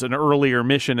 This is an earlier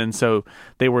mission, and so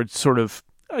they were sort of,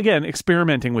 again,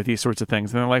 experimenting with these sorts of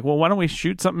things. And they're like, well, why don't we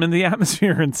shoot something in the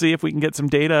atmosphere and see if we can get some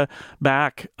data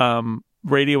back,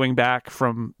 radioing back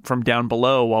from down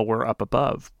below while we're up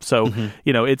above. So,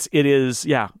 this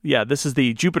is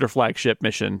the Jupiter flagship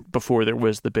mission before there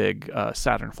was the big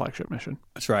Saturn flagship mission.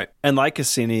 That's right. And like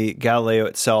Cassini, Galileo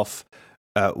itself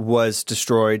was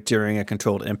destroyed during a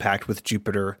controlled impact with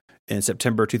Jupiter in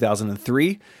September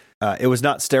 2003. It was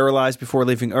not sterilized before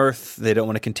leaving Earth. They don't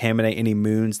want to contaminate any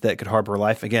moons that could harbor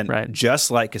life. Again,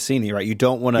 just like Cassini, right? You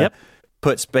don't want to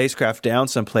put spacecraft down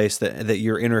someplace that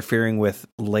you're interfering with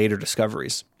later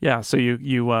discoveries. Yeah, so you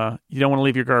don't want to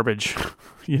leave your garbage,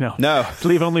 No.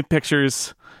 Leave only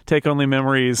pictures, take only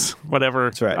memories, whatever.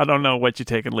 That's right. I don't know what you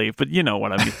take and leave, but you know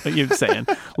what you're saying.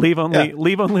 Leave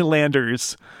only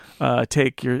landers,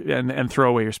 take and throw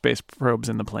away your space probes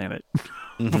in the planet.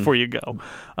 Before you go.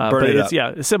 But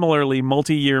it's similarly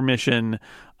multi-year mission,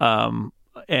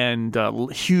 and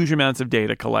huge amounts of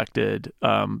data collected.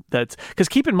 That's because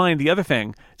keep in mind, the other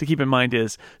thing to keep in mind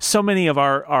is so many of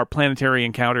our planetary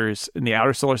encounters in the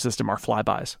outer solar system are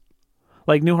flybys.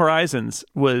 Like New Horizons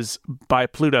was by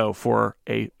Pluto for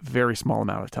a very small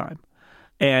amount of time.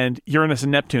 And Uranus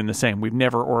and Neptune the same. We've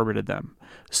never orbited them.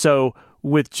 So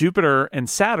with Jupiter and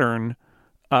Saturn,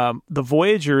 the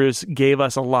Voyagers gave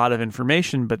us a lot of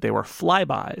information, but they were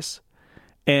flybys.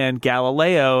 And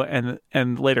Galileo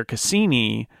and later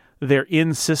Cassini, they're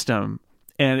in system,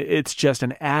 and it's just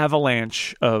an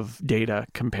avalanche of data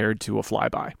compared to a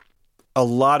flyby. A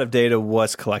lot of data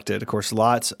was collected. Of course,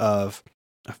 lots of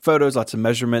photos, lots of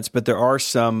measurements, but there are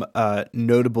some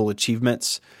notable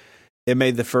achievements. It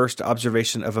made the first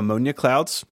observation of ammonia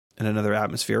clouds in another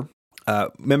atmosphere.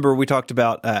 Remember, we talked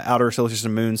about outer solar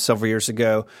system moons several years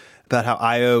ago, about how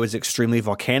Io is extremely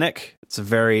volcanic. It's a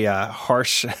very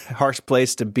harsh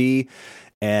place to be,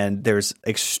 and there's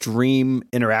extreme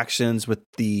interactions with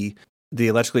the the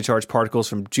electrically charged particles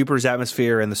from Jupiter's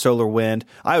atmosphere and the solar wind.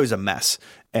 I was a mess.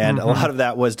 And a lot of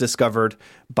that was discovered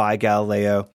by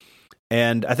Galileo.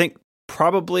 And I think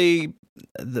probably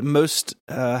the most,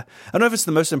 I don't know if it's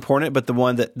the most important, but the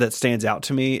one that stands out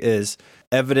to me is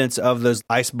evidence of those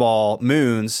ice ball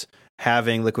moons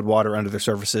having liquid water under their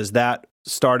surfaces. That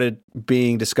started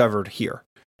being discovered here.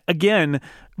 Again,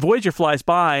 Voyager flies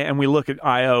by and we look at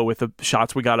Io with the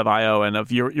shots we got of Io and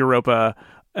of Europa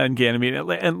and Ganymede,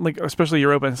 and like especially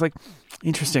Europa, and it's like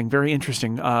interesting, very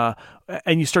interesting.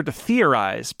 And you start to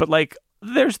theorize, but like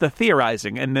there's the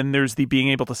theorizing, and then there's the being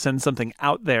able to send something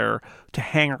out there to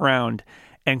hang around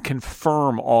and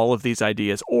confirm all of these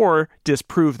ideas or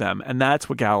disprove them, and that's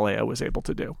what Galileo was able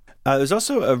to do. There's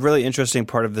also a really interesting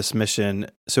part of this mission.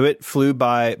 So it flew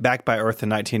back by Earth in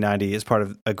 1990 as part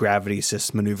of a gravity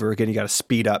assist maneuver. Again, you got to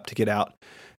speed up to get out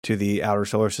to the outer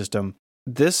solar system.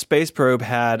 This space probe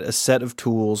had a set of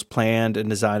tools planned and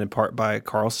designed in part by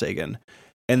Carl Sagan.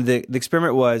 And the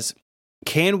experiment was,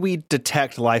 can we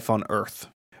detect life on Earth?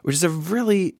 Which is a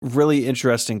really, really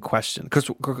interesting question. Because,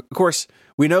 of course,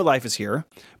 we know life is here.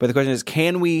 But the question is,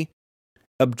 can we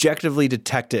objectively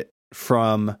detect it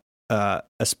from a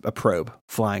probe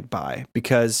flying by?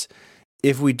 Because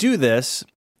if we do this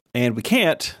and we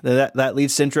can't, that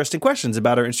leads to interesting questions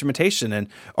about our instrumentation, and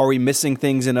are we missing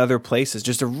things in other places?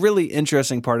 Just a really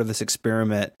interesting part of this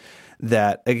experiment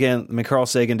that, again, I mean, Carl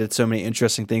Sagan did so many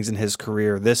interesting things in his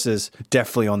career. This is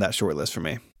definitely on that short list for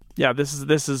me. Yeah,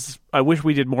 this is. I wish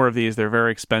we did more of these. They're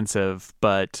very expensive,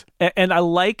 but and I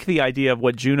like the idea of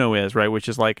what Juno is, right? Which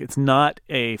is like it's not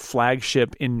a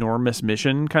flagship, enormous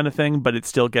mission kind of thing, but it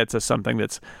still gets us something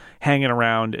that's hanging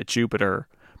around at Jupiter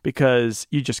because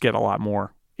you just get a lot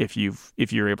more if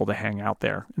you're able to hang out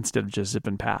there instead of just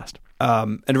zipping past.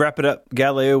 And to wrap it up,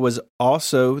 Galileo was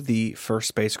also the first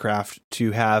spacecraft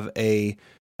to have a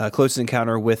close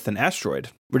encounter with an asteroid,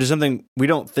 which is something we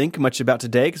don't think much about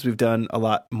today because we've done a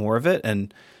lot more of it.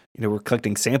 And, we're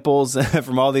collecting samples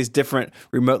from all these different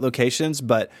remote locations.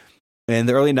 But in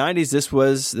the early 90s, this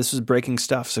was breaking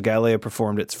stuff. So Galileo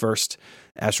performed its first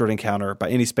asteroid encounter by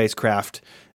any spacecraft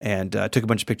and took a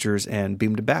bunch of pictures and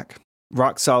beamed it back.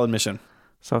 Rock solid mission.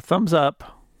 So thumbs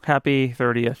up. Happy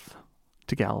 30th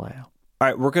to Galileo. All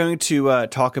right, we're going to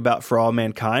talk about For All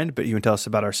Mankind, but you can tell us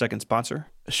about our second sponsor.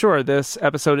 Sure. This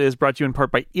episode is brought to you in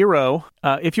part by Eero.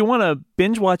 If you want to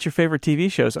binge watch your favorite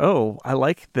TV shows, I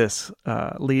like this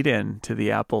lead in to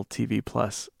the Apple TV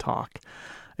Plus talk.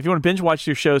 If you want to binge watch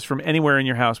your shows from anywhere in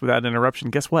your house without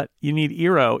interruption, guess what? You need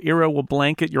Eero. Eero will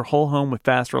blanket your whole home with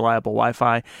fast, reliable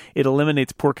Wi-Fi. It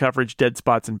eliminates poor coverage, dead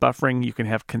spots, and buffering. You can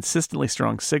have consistently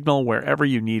strong signal wherever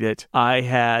you need it. I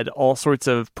had all sorts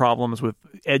of problems with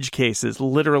edge cases,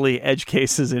 literally edge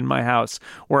cases in my house,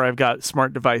 where I've got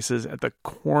smart devices at the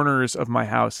corners of my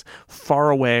house, far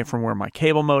away from where my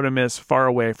cable modem is, far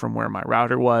away from where my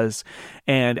router was.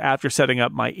 And after setting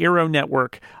up my Eero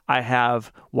network, I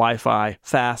have Wi-Fi,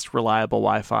 fast, reliable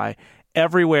Wi-Fi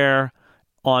everywhere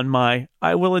on my,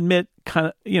 I will admit,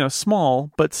 kind of, small,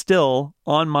 but still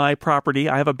on my property.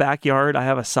 I have a backyard. I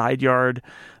have a side yard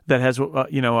that has,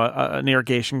 an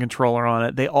irrigation controller on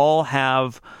it. They all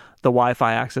have the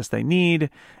Wi-Fi access they need.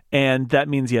 And that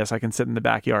means, yes, I can sit in the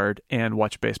backyard and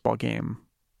watch a baseball game.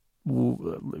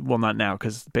 Well, not now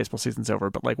because baseball season's over,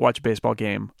 but like watch a baseball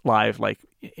game live, like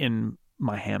in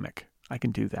my hammock. I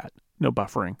can do that. No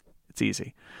buffering. It's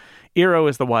easy. Eero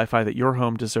is the Wi-Fi that your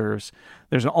home deserves.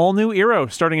 There's an all-new Eero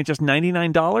starting at just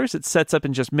 $99. It sets up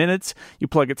in just minutes. You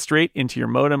plug it straight into your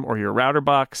modem or your router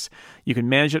box. You can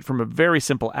manage it from a very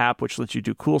simple app, which lets you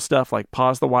do cool stuff like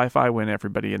pause the Wi-Fi when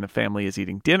everybody in the family is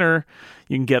eating dinner.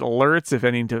 You can get alerts if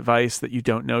any device that you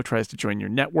don't know tries to join your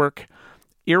network.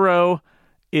 Eero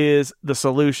is the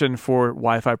solution for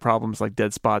Wi-Fi problems like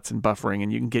dead spots and buffering,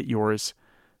 and you can get yours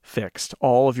fixed.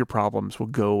 All of your problems will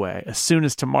go away as soon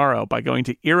as tomorrow by going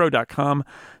to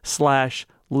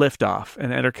Eero.com/liftoff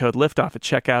and enter code liftoff at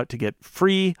checkout to get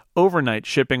free overnight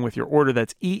shipping with your order.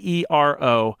 That's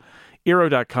EERO.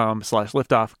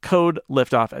 Eero.com/liftoff, code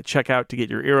liftoff at checkout to get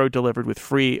your Eero delivered with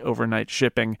free overnight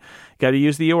shipping. Got to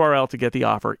use the URL to get the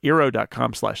offer,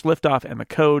 Eero.com/liftoff and the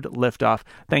code liftoff.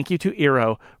 Thank you to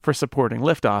Eero for supporting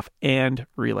Liftoff and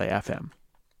Relay FM.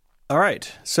 All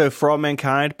right. So For All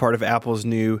Mankind, part of Apple's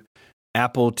new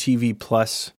Apple TV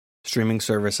Plus streaming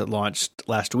service that launched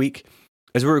last week.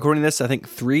 As we're recording this, I think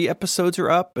 3 episodes are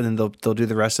up, and then they'll do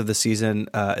the rest of the season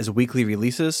as weekly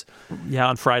releases. Yeah,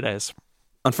 on Fridays.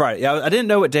 On Friday. Yeah, I didn't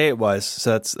know what day it was,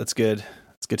 so that's good.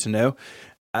 It's good to know.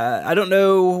 I don't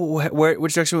know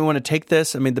which direction we want to take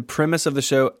this. I mean, the premise of the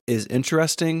show is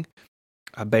interesting.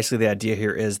 Basically, the idea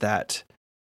here is that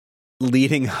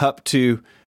leading up to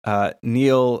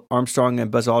Neil Armstrong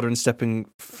and Buzz Aldrin stepping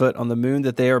foot on the moon,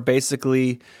 that they are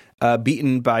basically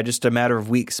beaten by just a matter of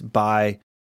weeks by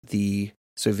the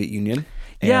Soviet Union.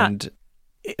 Yeah. And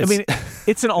I mean,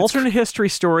 it's an alternate history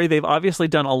story. They've obviously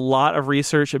done a lot of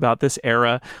research about this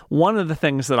era. One of the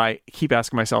things that I keep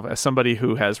asking myself, as somebody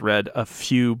who has read a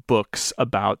few books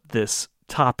about this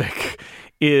topic,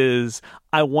 is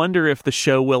I wonder if the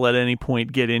show will at any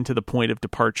point get into the point of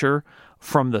departure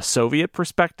from the Soviet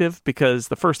perspective, because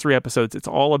the first 3 episodes, it's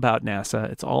all about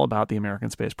NASA. It's all about the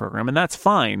American space program, and that's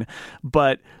fine.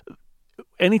 But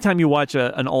anytime you watch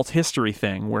an alt history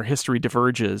thing where history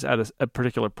diverges at a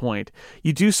particular point,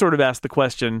 you do sort of ask the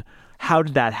question, how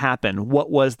did that happen? What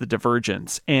was the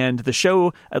divergence? And the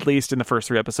show, at least in the first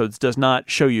 3 episodes, does not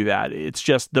show you that. It's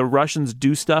just the Russians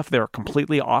do stuff. They're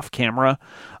completely off camera.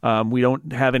 We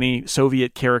don't have any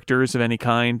Soviet characters of any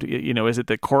kind. You know, is it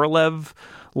that Korolev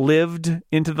lived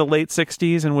into the late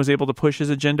 60s and was able to push his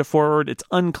agenda forward? It's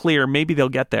unclear. Maybe they'll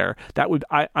get there.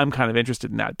 I'm kind of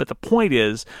interested in that. But the point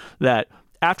is that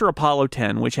after Apollo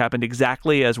 10, which happened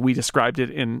exactly as we described it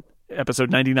in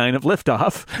episode 99 of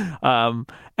Liftoff,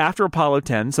 after Apollo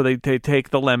 10, so they take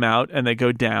the LEM out and they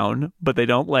go down, but they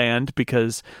don't land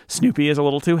because Snoopy is a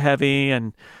little too heavy,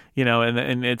 and you know,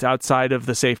 and it's outside of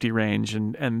the safety range,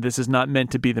 and this is not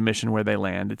meant to be the mission where they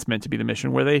land. It's meant to be the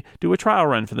mission where they do a trial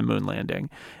run for the moon landing,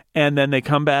 and then they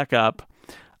come back up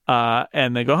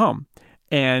and they go home.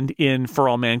 And in For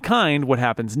All Mankind, what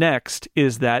happens next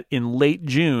is that in late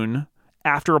June,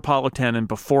 after Apollo 10 and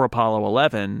before Apollo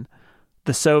 11,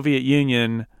 the Soviet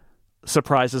Union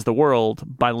surprises the world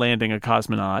by landing a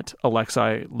cosmonaut,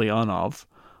 Alexei Leonov,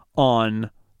 on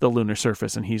the lunar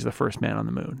surface, and he's the first man on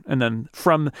the moon. And then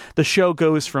the show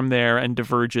goes from there and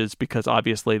diverges, because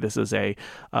obviously this is a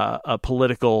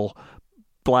political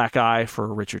black eye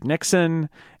for Richard Nixon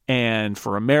and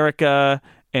for America,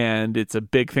 and it's a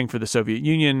big thing for the Soviet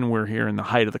Union. We're here in the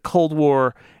height of the Cold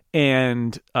War,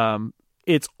 and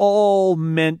it's all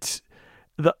meant...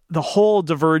 The whole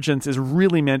divergence is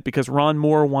really meant because Ron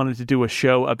Moore wanted to do a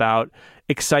show about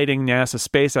exciting NASA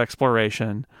space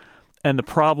exploration. And the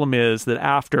problem is that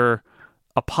after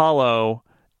Apollo,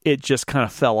 it just kind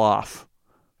of fell off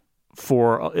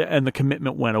and the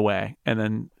commitment went away. And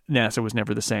then NASA was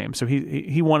never the same. So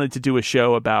he wanted to do a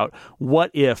show about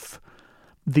what if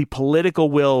the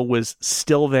political will was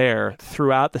still there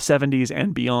throughout the 70s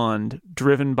and beyond,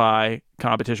 driven by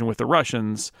competition with the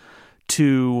Russians,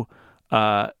 to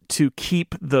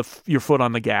keep your foot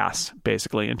on the gas,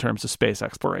 basically, in terms of space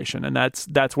exploration. And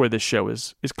that's where this show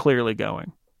is clearly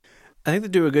going. I think they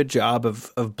do a good job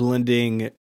of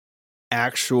blending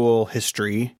actual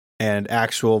history and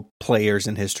actual players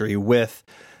in history with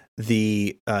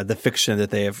the fiction that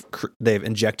they've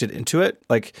injected into it.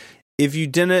 Like, if you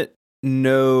didn't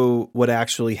know what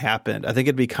actually happened, I think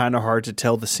it'd be kind of hard to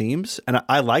tell the seams. And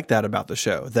I like that about the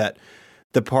show, that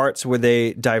the parts where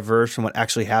they diverge from what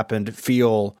actually happened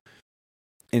feel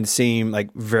and seem like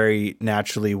very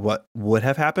naturally what would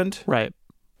have happened. Right.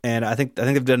 And I think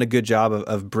they've done a good job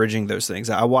of bridging those things.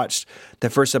 I watched the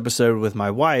first episode with my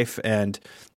wife, and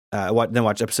then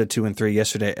watched episode 2 and 3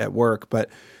 yesterday at work. But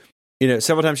you know,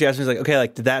 several times she asked me, like, okay,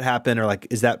 like, did that happen, or like,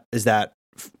 is that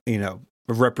you know,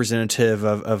 representative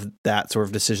of that sort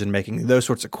of decision making? Those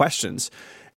sorts of questions.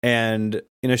 And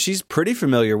you know, she's pretty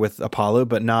familiar with Apollo,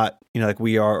 but not, you know, like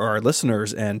we are, or our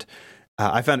listeners. And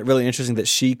I found it really interesting that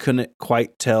she couldn't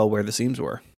quite tell where the seams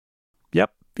were.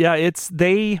 Yep. Yeah.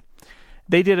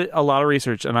 They did a lot of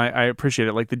research, and I appreciate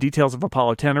it. Like, the details of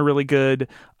Apollo 10 are really good.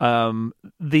 One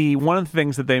of the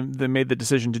things that they made the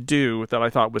decision to do that I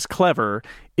thought was clever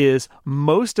is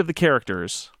most of the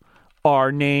characters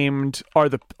are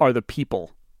the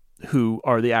people who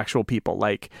are the actual people.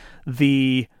 Like,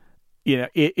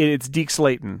 it's Deke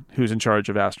Slayton who's in charge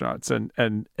of astronauts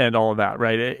and all of that,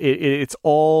 right? It's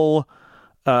all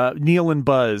Neil and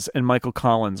Buzz and Michael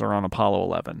Collins are on Apollo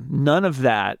 11. None of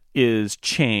that is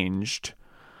changed.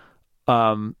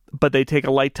 But they take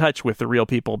a light touch with the real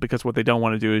people, because what they don't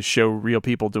want to do is show real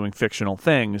people doing fictional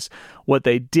things. What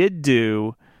they did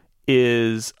do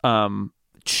is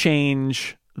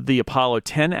change the Apollo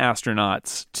 10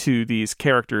 astronauts to these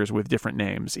characters with different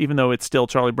names, even though it's still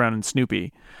Charlie Brown and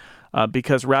Snoopy.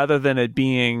 Because rather than it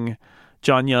being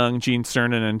John Young, Gene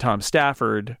Cernan, and Tom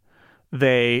Stafford,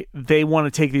 they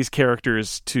want to take these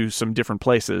characters to some different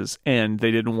places, and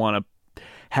they didn't want to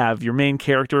have your main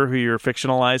character who you're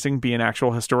fictionalizing be an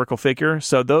actual historical figure.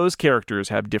 So those characters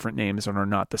have different names and are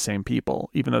not the same people,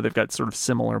 even though they've got sort of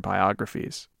similar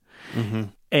biographies. Mm-hmm.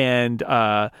 And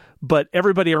but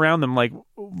everybody around them, like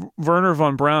Wernher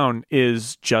von Braun,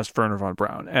 is just Wernher von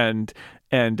Braun, and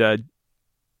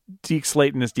Deke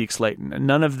Slayton is Deke Slayton, and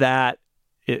none of that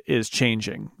is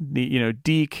changing.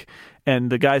 Deke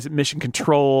and the guys at Mission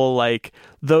Control, like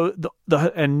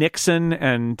and Nixon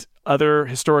and other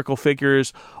historical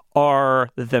figures are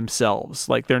themselves.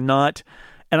 Like they're not.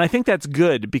 And I think that's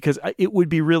good, because it would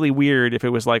be really weird if it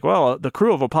was like, well, the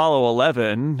crew of Apollo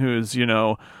 11, who's,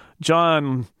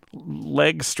 John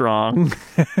Legstrong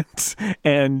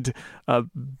and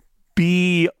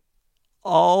B.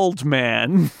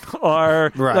 Aldman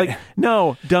are right. Like,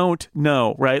 no, don't,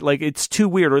 no, right? Like, it's too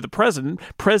weird. Or the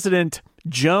President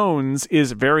Jones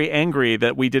is very angry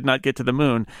that we did not get to the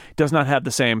moon, does not have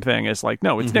the same thing as like,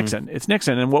 no, it's Nixon. It's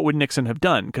Nixon. And what would Nixon have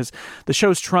done? Because the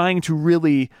show's trying to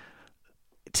really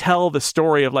tell the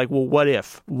story of like, well, what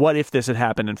if this had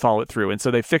happened, and follow it through. And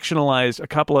so they fictionalized a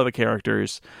couple of the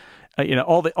characters.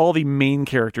 All the main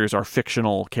characters are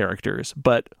fictional characters,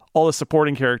 but all the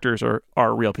supporting characters are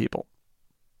real people.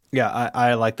 Yeah,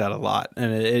 I like that a lot,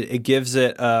 and it gives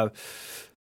it, like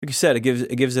you said, it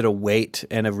gives it a weight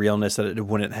and a realness that it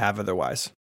wouldn't have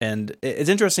otherwise. And it's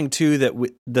interesting too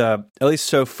that at least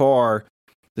so far,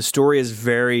 the story is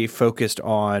very focused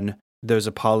on those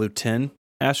Apollo 10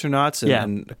 astronauts,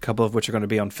 and a couple of which are going to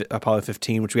be on Apollo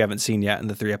 15, which we haven't seen yet in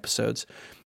the 3 episodes.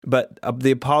 But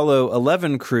the Apollo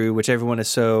 11 crew, which everyone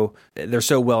is they're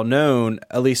so well known,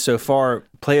 at least so far,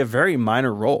 play a very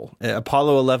minor role.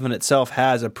 Apollo 11 itself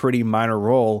has a pretty minor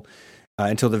role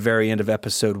until the very end of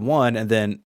episode 1, and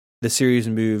then the series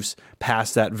moves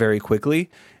past that very quickly.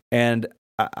 And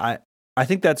I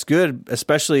think that's good,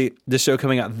 especially this show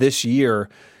coming out this year.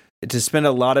 To spend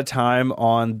a lot of time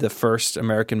on the first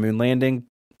American moon landing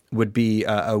would be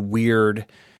a weird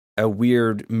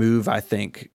move, I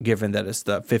think, given that it's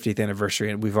the 50th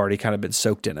anniversary and we've already kind of been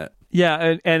soaked in it.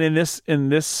 Yeah, and in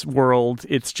this world,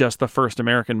 it's just the first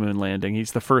American moon landing.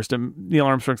 Neil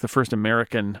Armstrong's the first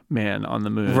American man on the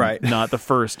moon, right? Not the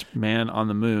first man on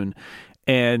the moon,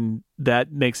 and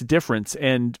that makes a difference.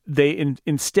 And they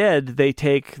instead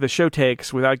the show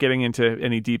takes, without getting into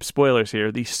any deep spoilers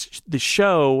here, the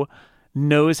show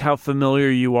knows how familiar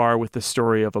you are with the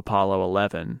story of Apollo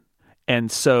 11. And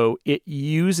so it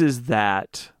uses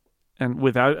that, and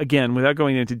without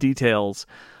going into details,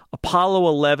 Apollo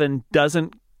 11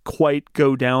 doesn't quite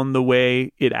go down the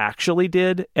way it actually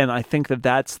did. And I think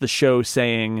that's the show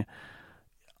saying,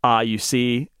 you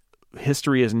see,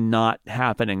 history is not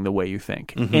happening the way you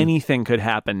think. Mm-hmm. Anything could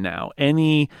happen now.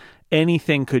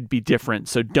 Anything could be different.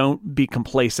 So don't be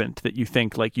complacent that you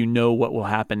think like you know what will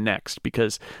happen next,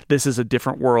 because this is a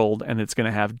different world and it's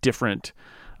going to have different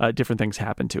things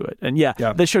happen to it. And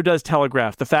this show does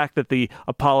telegraph the fact that the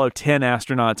Apollo 10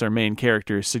 astronauts are main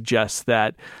characters suggests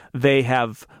that they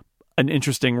have an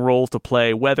interesting role to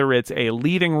play, whether it's a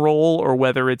leading role or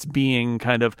whether it's being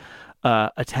kind of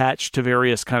attached to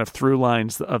various kind of through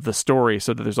lines of the story,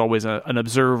 so that there's always an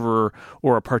observer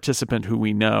or a participant who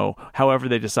we know. However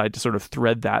they decide to sort of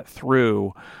thread that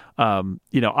through,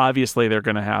 obviously they're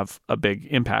going to have a big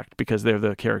impact because they're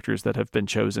the characters that have been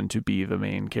chosen to be the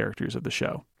main characters of the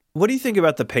show. What do you think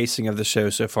about the pacing of the show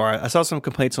so far? I saw some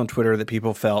complaints on Twitter that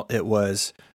people felt it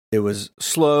was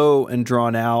slow and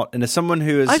drawn out. And as someone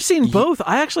who is, I've seen both.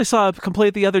 I actually saw a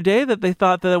complaint the other day that they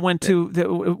thought that it went too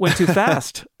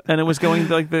fast, and it was going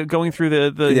through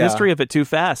the history of it too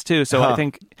fast too. So I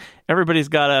think everybody's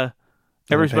got to.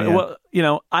 Well,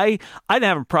 I didn't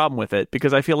have a problem with it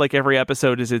because I feel like every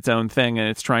episode is its own thing and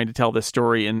it's trying to tell the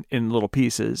story in little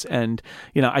pieces. And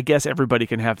I guess everybody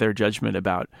can have their judgment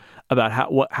about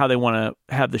how they want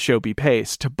to have the show be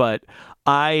paced. But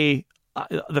the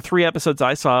 3 episodes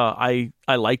I saw, I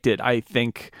liked it. I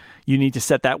think you need to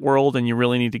set that world, and you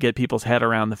really need to get people's head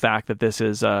around the fact that this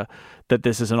is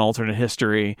an alternate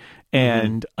history.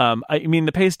 And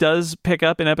the pace does pick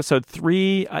up in episode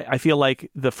 3. I feel like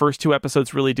the first 2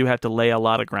 episodes really do have to lay a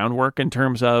lot of groundwork in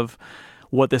terms of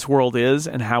what this world is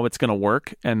and how it's going to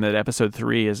work, and that episode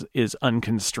 3 is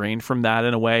unconstrained from that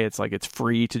in a way. It's like it's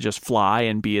free to just fly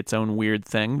and be its own weird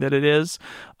thing that it is.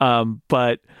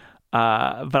 But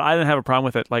I didn't have a problem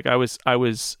with it. Like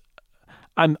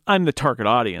I'm the target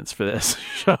audience for this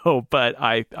show, but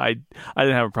I didn't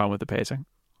have a problem with the pacing.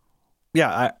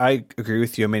 Yeah, I agree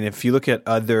with you. I mean, if you look at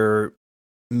other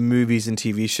movies and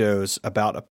TV shows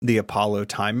about the Apollo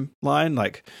timeline,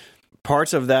 like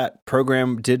parts of that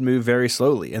program did move very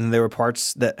slowly, and there were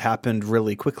parts that happened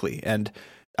really quickly. And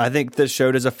I think the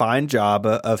show does a fine job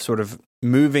of sort of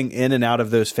moving in and out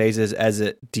of those phases as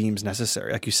it deems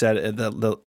necessary. Like you said,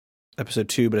 the episode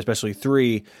 2, but especially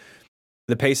 3,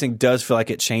 the pacing does feel like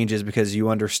it changes because you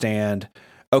understand,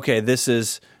 okay, this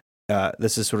is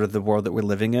sort of the world that we're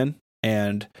living in.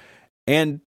 And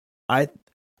I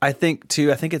think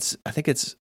too, I think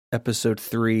it's episode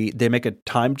 3, they make a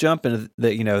time jump, and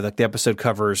the episode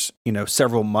covers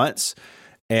several months,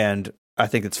 and I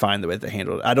think it's fine the way they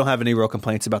handled it. I don't have any real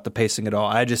complaints about the pacing at all.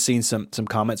 I just seen some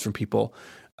comments from people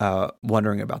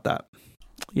wondering about that.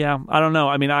 Yeah, I don't know.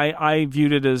 I mean, I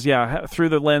viewed it as through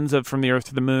the lens of From the Earth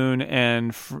to the Moon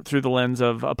and through the lens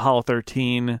of Apollo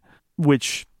 13,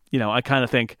 which I kind of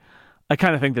think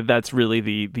that that's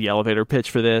really the elevator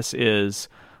pitch for this is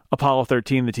Apollo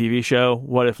 13, the TV show.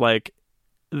 What if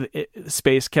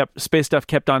space stuff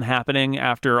kept on happening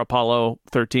after Apollo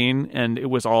 13, and it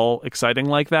was all exciting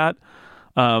like that,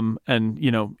 and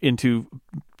into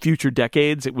future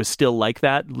decades it was still like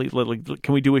that.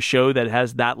 Can we do a show that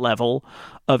has that level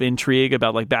of intrigue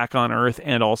about back on Earth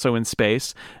and also in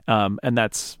space? And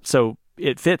that's so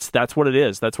it fits. That's what it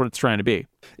is. That's what it's trying to be.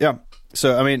 Yeah.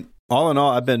 So I mean, all in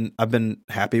all, I've been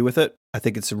happy with it. I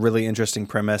think it's a really interesting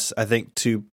premise. I think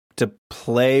to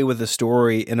play with a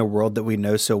story in a world that we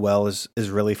know so well is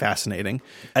really fascinating.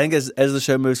 I think as the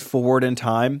show moves forward in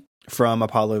time from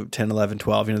Apollo 10, 11,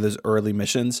 12, those early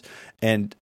missions,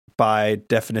 and by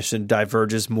definition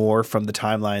diverges more from the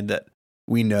timeline that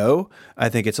we know, I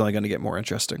think it's only going to get more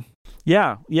interesting.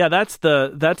 Yeah, that's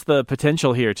the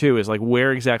potential here too, is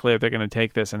where exactly are they going to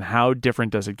take this, and how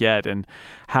different does it get, and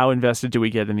how invested do we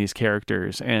get in these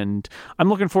characters? And I'm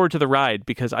looking forward to the ride,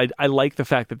 because I like the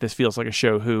fact that this feels like a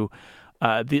show who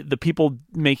the people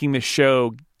making this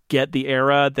show get the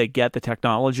era, they get the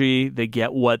technology, they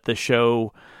get what the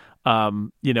show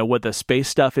what the space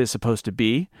stuff is supposed to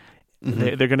be.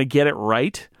 Mm-hmm. They're going to get it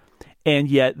right. And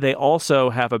yet they also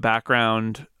have a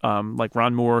background, like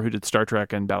Ron Moore, who did Star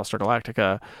Trek and Battlestar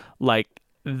Galactica.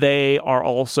 They are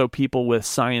also people with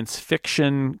science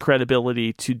fiction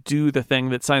credibility to do the thing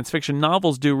that science fiction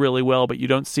novels do really well, but you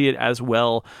don't see it as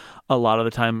well a lot of the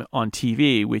time on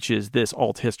TV, which is this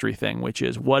alt history thing, which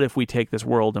is, what if we take this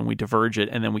world and we diverge it,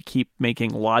 and then we keep making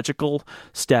logical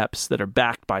steps that are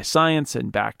backed by science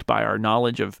and backed by our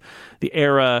knowledge of the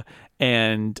era.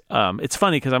 And it's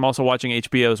funny because I'm also watching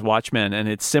HBO's Watchmen, and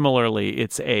it's an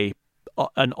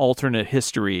alternate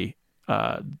history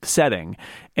setting,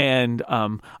 and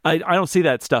I don't see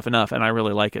that stuff enough, and I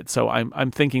really like it. So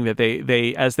I'm thinking that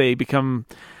they as they're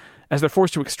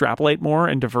forced to extrapolate more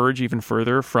and diverge even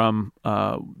further from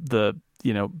the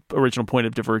original point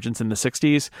of divergence in the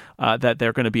 60s, that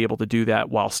they're going to be able to do that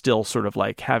while still sort of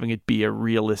having it be a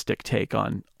realistic take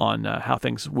on how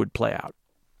things would play out.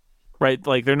 Right?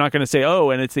 They're not going to say, oh,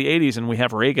 and it's the 80s and we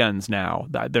have ray guns now.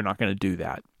 They're not going to do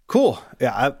that. Cool.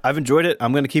 Yeah, I've enjoyed it.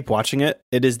 I'm going to keep watching it.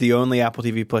 It is the only Apple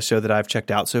TV Plus show that I've checked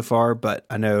out so far, but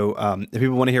I know if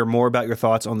people want to hear more about your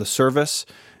thoughts on the service,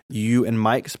 you and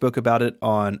Mike spoke about it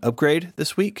on Upgrade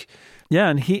this week. Yeah,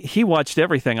 and he watched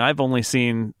everything. I've only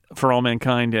seen For All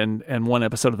Mankind and one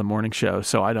episode of The Morning Show,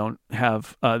 so I don't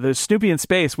have... there's Snoopy in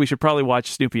Space. We should probably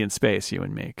watch Snoopy in Space, you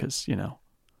and me, because,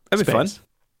 That'd be fun.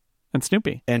 And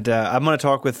Snoopy. And I'm going to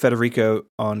talk with Federico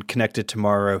on Connected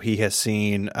tomorrow. He has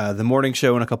seen The Morning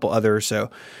Show and a couple others.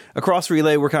 So across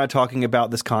Relay, we're kind of talking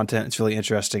about this content. It's really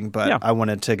interesting. But I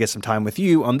wanted to get some time with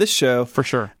you on this show. For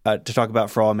sure. To talk about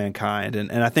For All Mankind.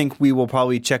 And I think we will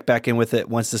probably check back in with it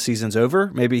once the season's over.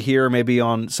 Maybe here, maybe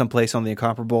on someplace on The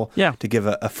Incomparable. Yeah. To give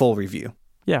a full review.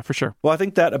 Yeah, for sure. Well, I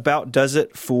think that about does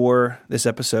it for this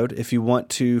episode. If you want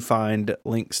to find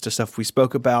links to stuff we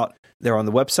spoke about, they're on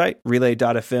the website,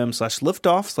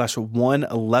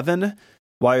 relay.fm/liftoff/111.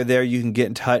 While you're there, you can get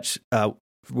in touch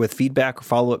with feedback or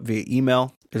follow up via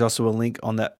email. There's also a link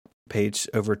on that page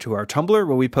over to our Tumblr where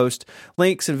we post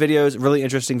links and videos. A really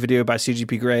interesting video by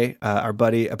CGP Grey, our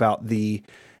buddy, about the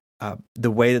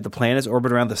way that the planets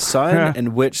orbit around the sun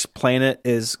and which planet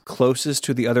is closest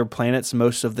to the other planets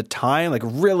most of the time.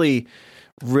 Really,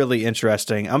 really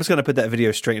interesting. I'm just going to put that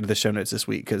video straight into the show notes this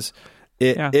week because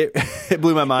it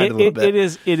blew my mind a little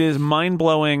bit. It is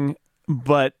mind-blowing,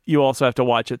 but you also have to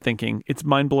watch it thinking it's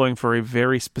mind-blowing for a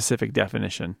very specific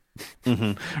definition.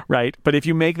 Mm-hmm. Right? But if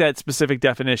you make that specific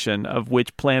definition of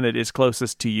which planet is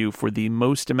closest to you for the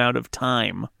most amount of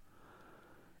time,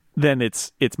 then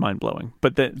it's mind-blowing.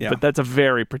 But that's a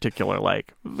very particular,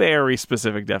 very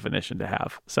specific definition to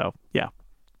have. So, yeah.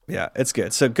 Yeah, it's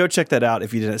good. So go check that out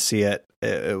if you didn't see it.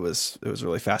 It was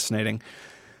really fascinating.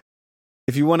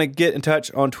 If you want to get in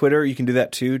touch on Twitter, you can do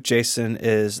that too. Jason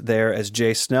is there as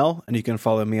Jay Snell, and you can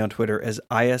follow me on Twitter as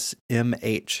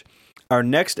ISMH. Our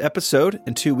next episode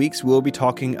in 2 weeks, we'll be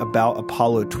talking about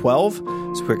Apollo 12.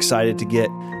 So we're excited to get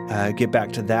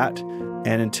back to that.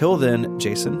 And until then,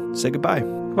 Jason, say goodbye.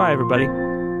 Bye, everybody.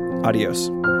 Adios.